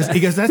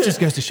 he goes, that just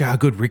goes to show how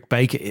good Rick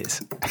Baker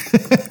is.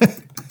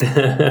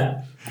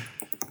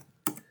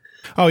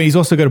 Oh, he's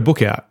also got a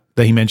book out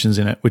that he mentions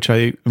in it, which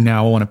I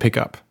now want to pick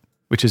up,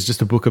 which is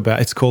just a book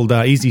about, it's called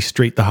Easy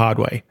Street the Hard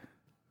Way.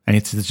 And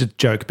it's just a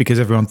joke because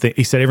everyone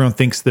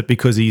thinks that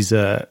because he's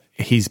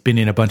been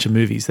in a bunch of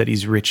movies that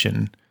he's rich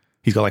and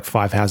he's got like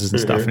 5 houses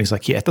and stuff. And he's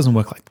like, yeah, it doesn't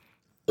work like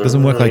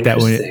that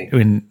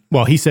when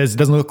he says it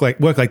doesn't work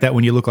like that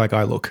when you look like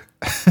I look.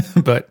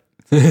 But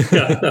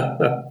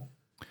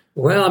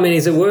well, I mean,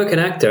 he's a working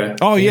actor.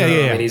 Oh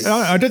yeah. I mean,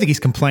 I don't think he's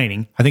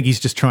complaining. I think he's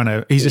just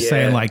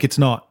saying like, it's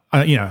not,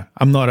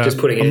 I'm not a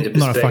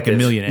fucking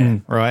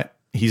millionaire, right?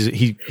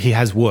 He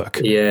has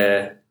work.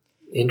 Yeah.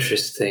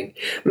 Interesting.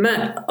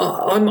 Matt,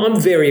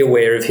 I'm very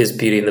aware of his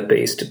Beauty and the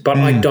Beast, but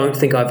I don't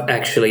think I've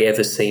actually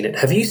ever seen it.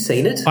 Have you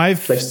seen it?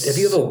 Have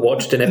you ever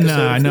watched an episode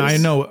of this? I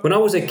know. When I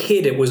was a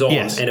kid, it was on,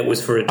 and it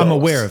was for adults. I'm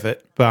aware of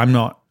it, but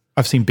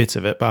I've seen bits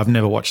of it, but I've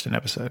never watched an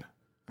episode.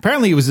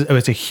 Apparently, it was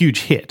a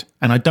huge hit,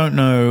 and I don't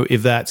know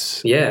if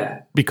that's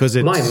because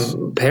it's... My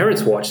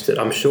parents watched it,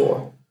 I'm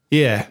sure.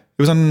 Yeah.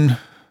 It was on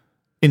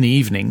in the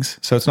evenings,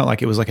 so it's not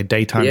like it was like a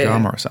daytime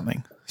drama or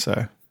something.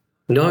 So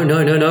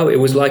No. It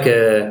was like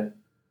a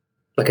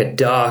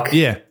dark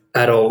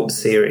adult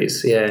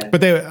series,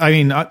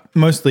 But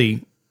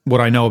mostly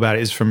what I know about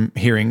it is from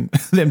hearing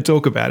them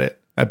talk about it.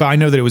 But I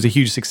know that it was a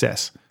huge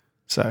success.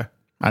 So,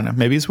 I don't know.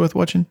 Maybe it's worth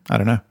watching. I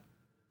don't know.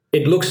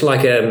 It looks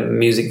like a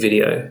music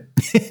video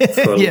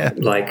for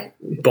like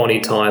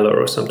Bonnie Tyler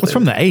or something. It's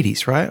from the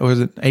 80s, right? Or is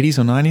it 80s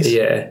or 90s?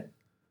 Yeah.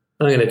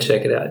 I'm going to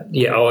check it out.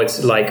 Yeah,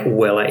 it's like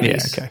well 80s. Yeah,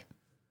 okay.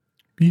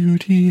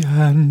 Beauty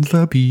and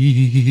the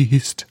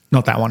Beast.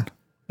 Not that one.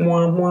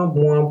 Tale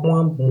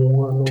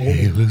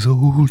as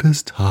old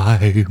as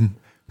time.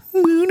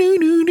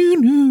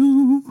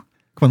 Come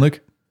on, Luke.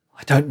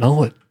 I don't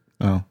know it.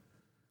 Oh.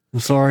 I'm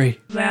sorry.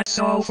 That's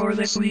all for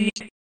this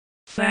week.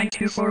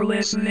 Thank you for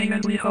listening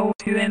and we hope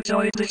you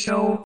enjoyed the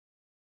show.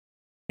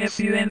 If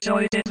you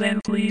enjoyed it, then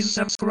please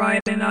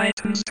subscribe in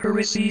iTunes to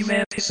receive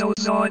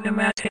episodes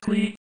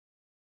automatically.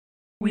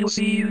 We'll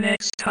see you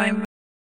next time.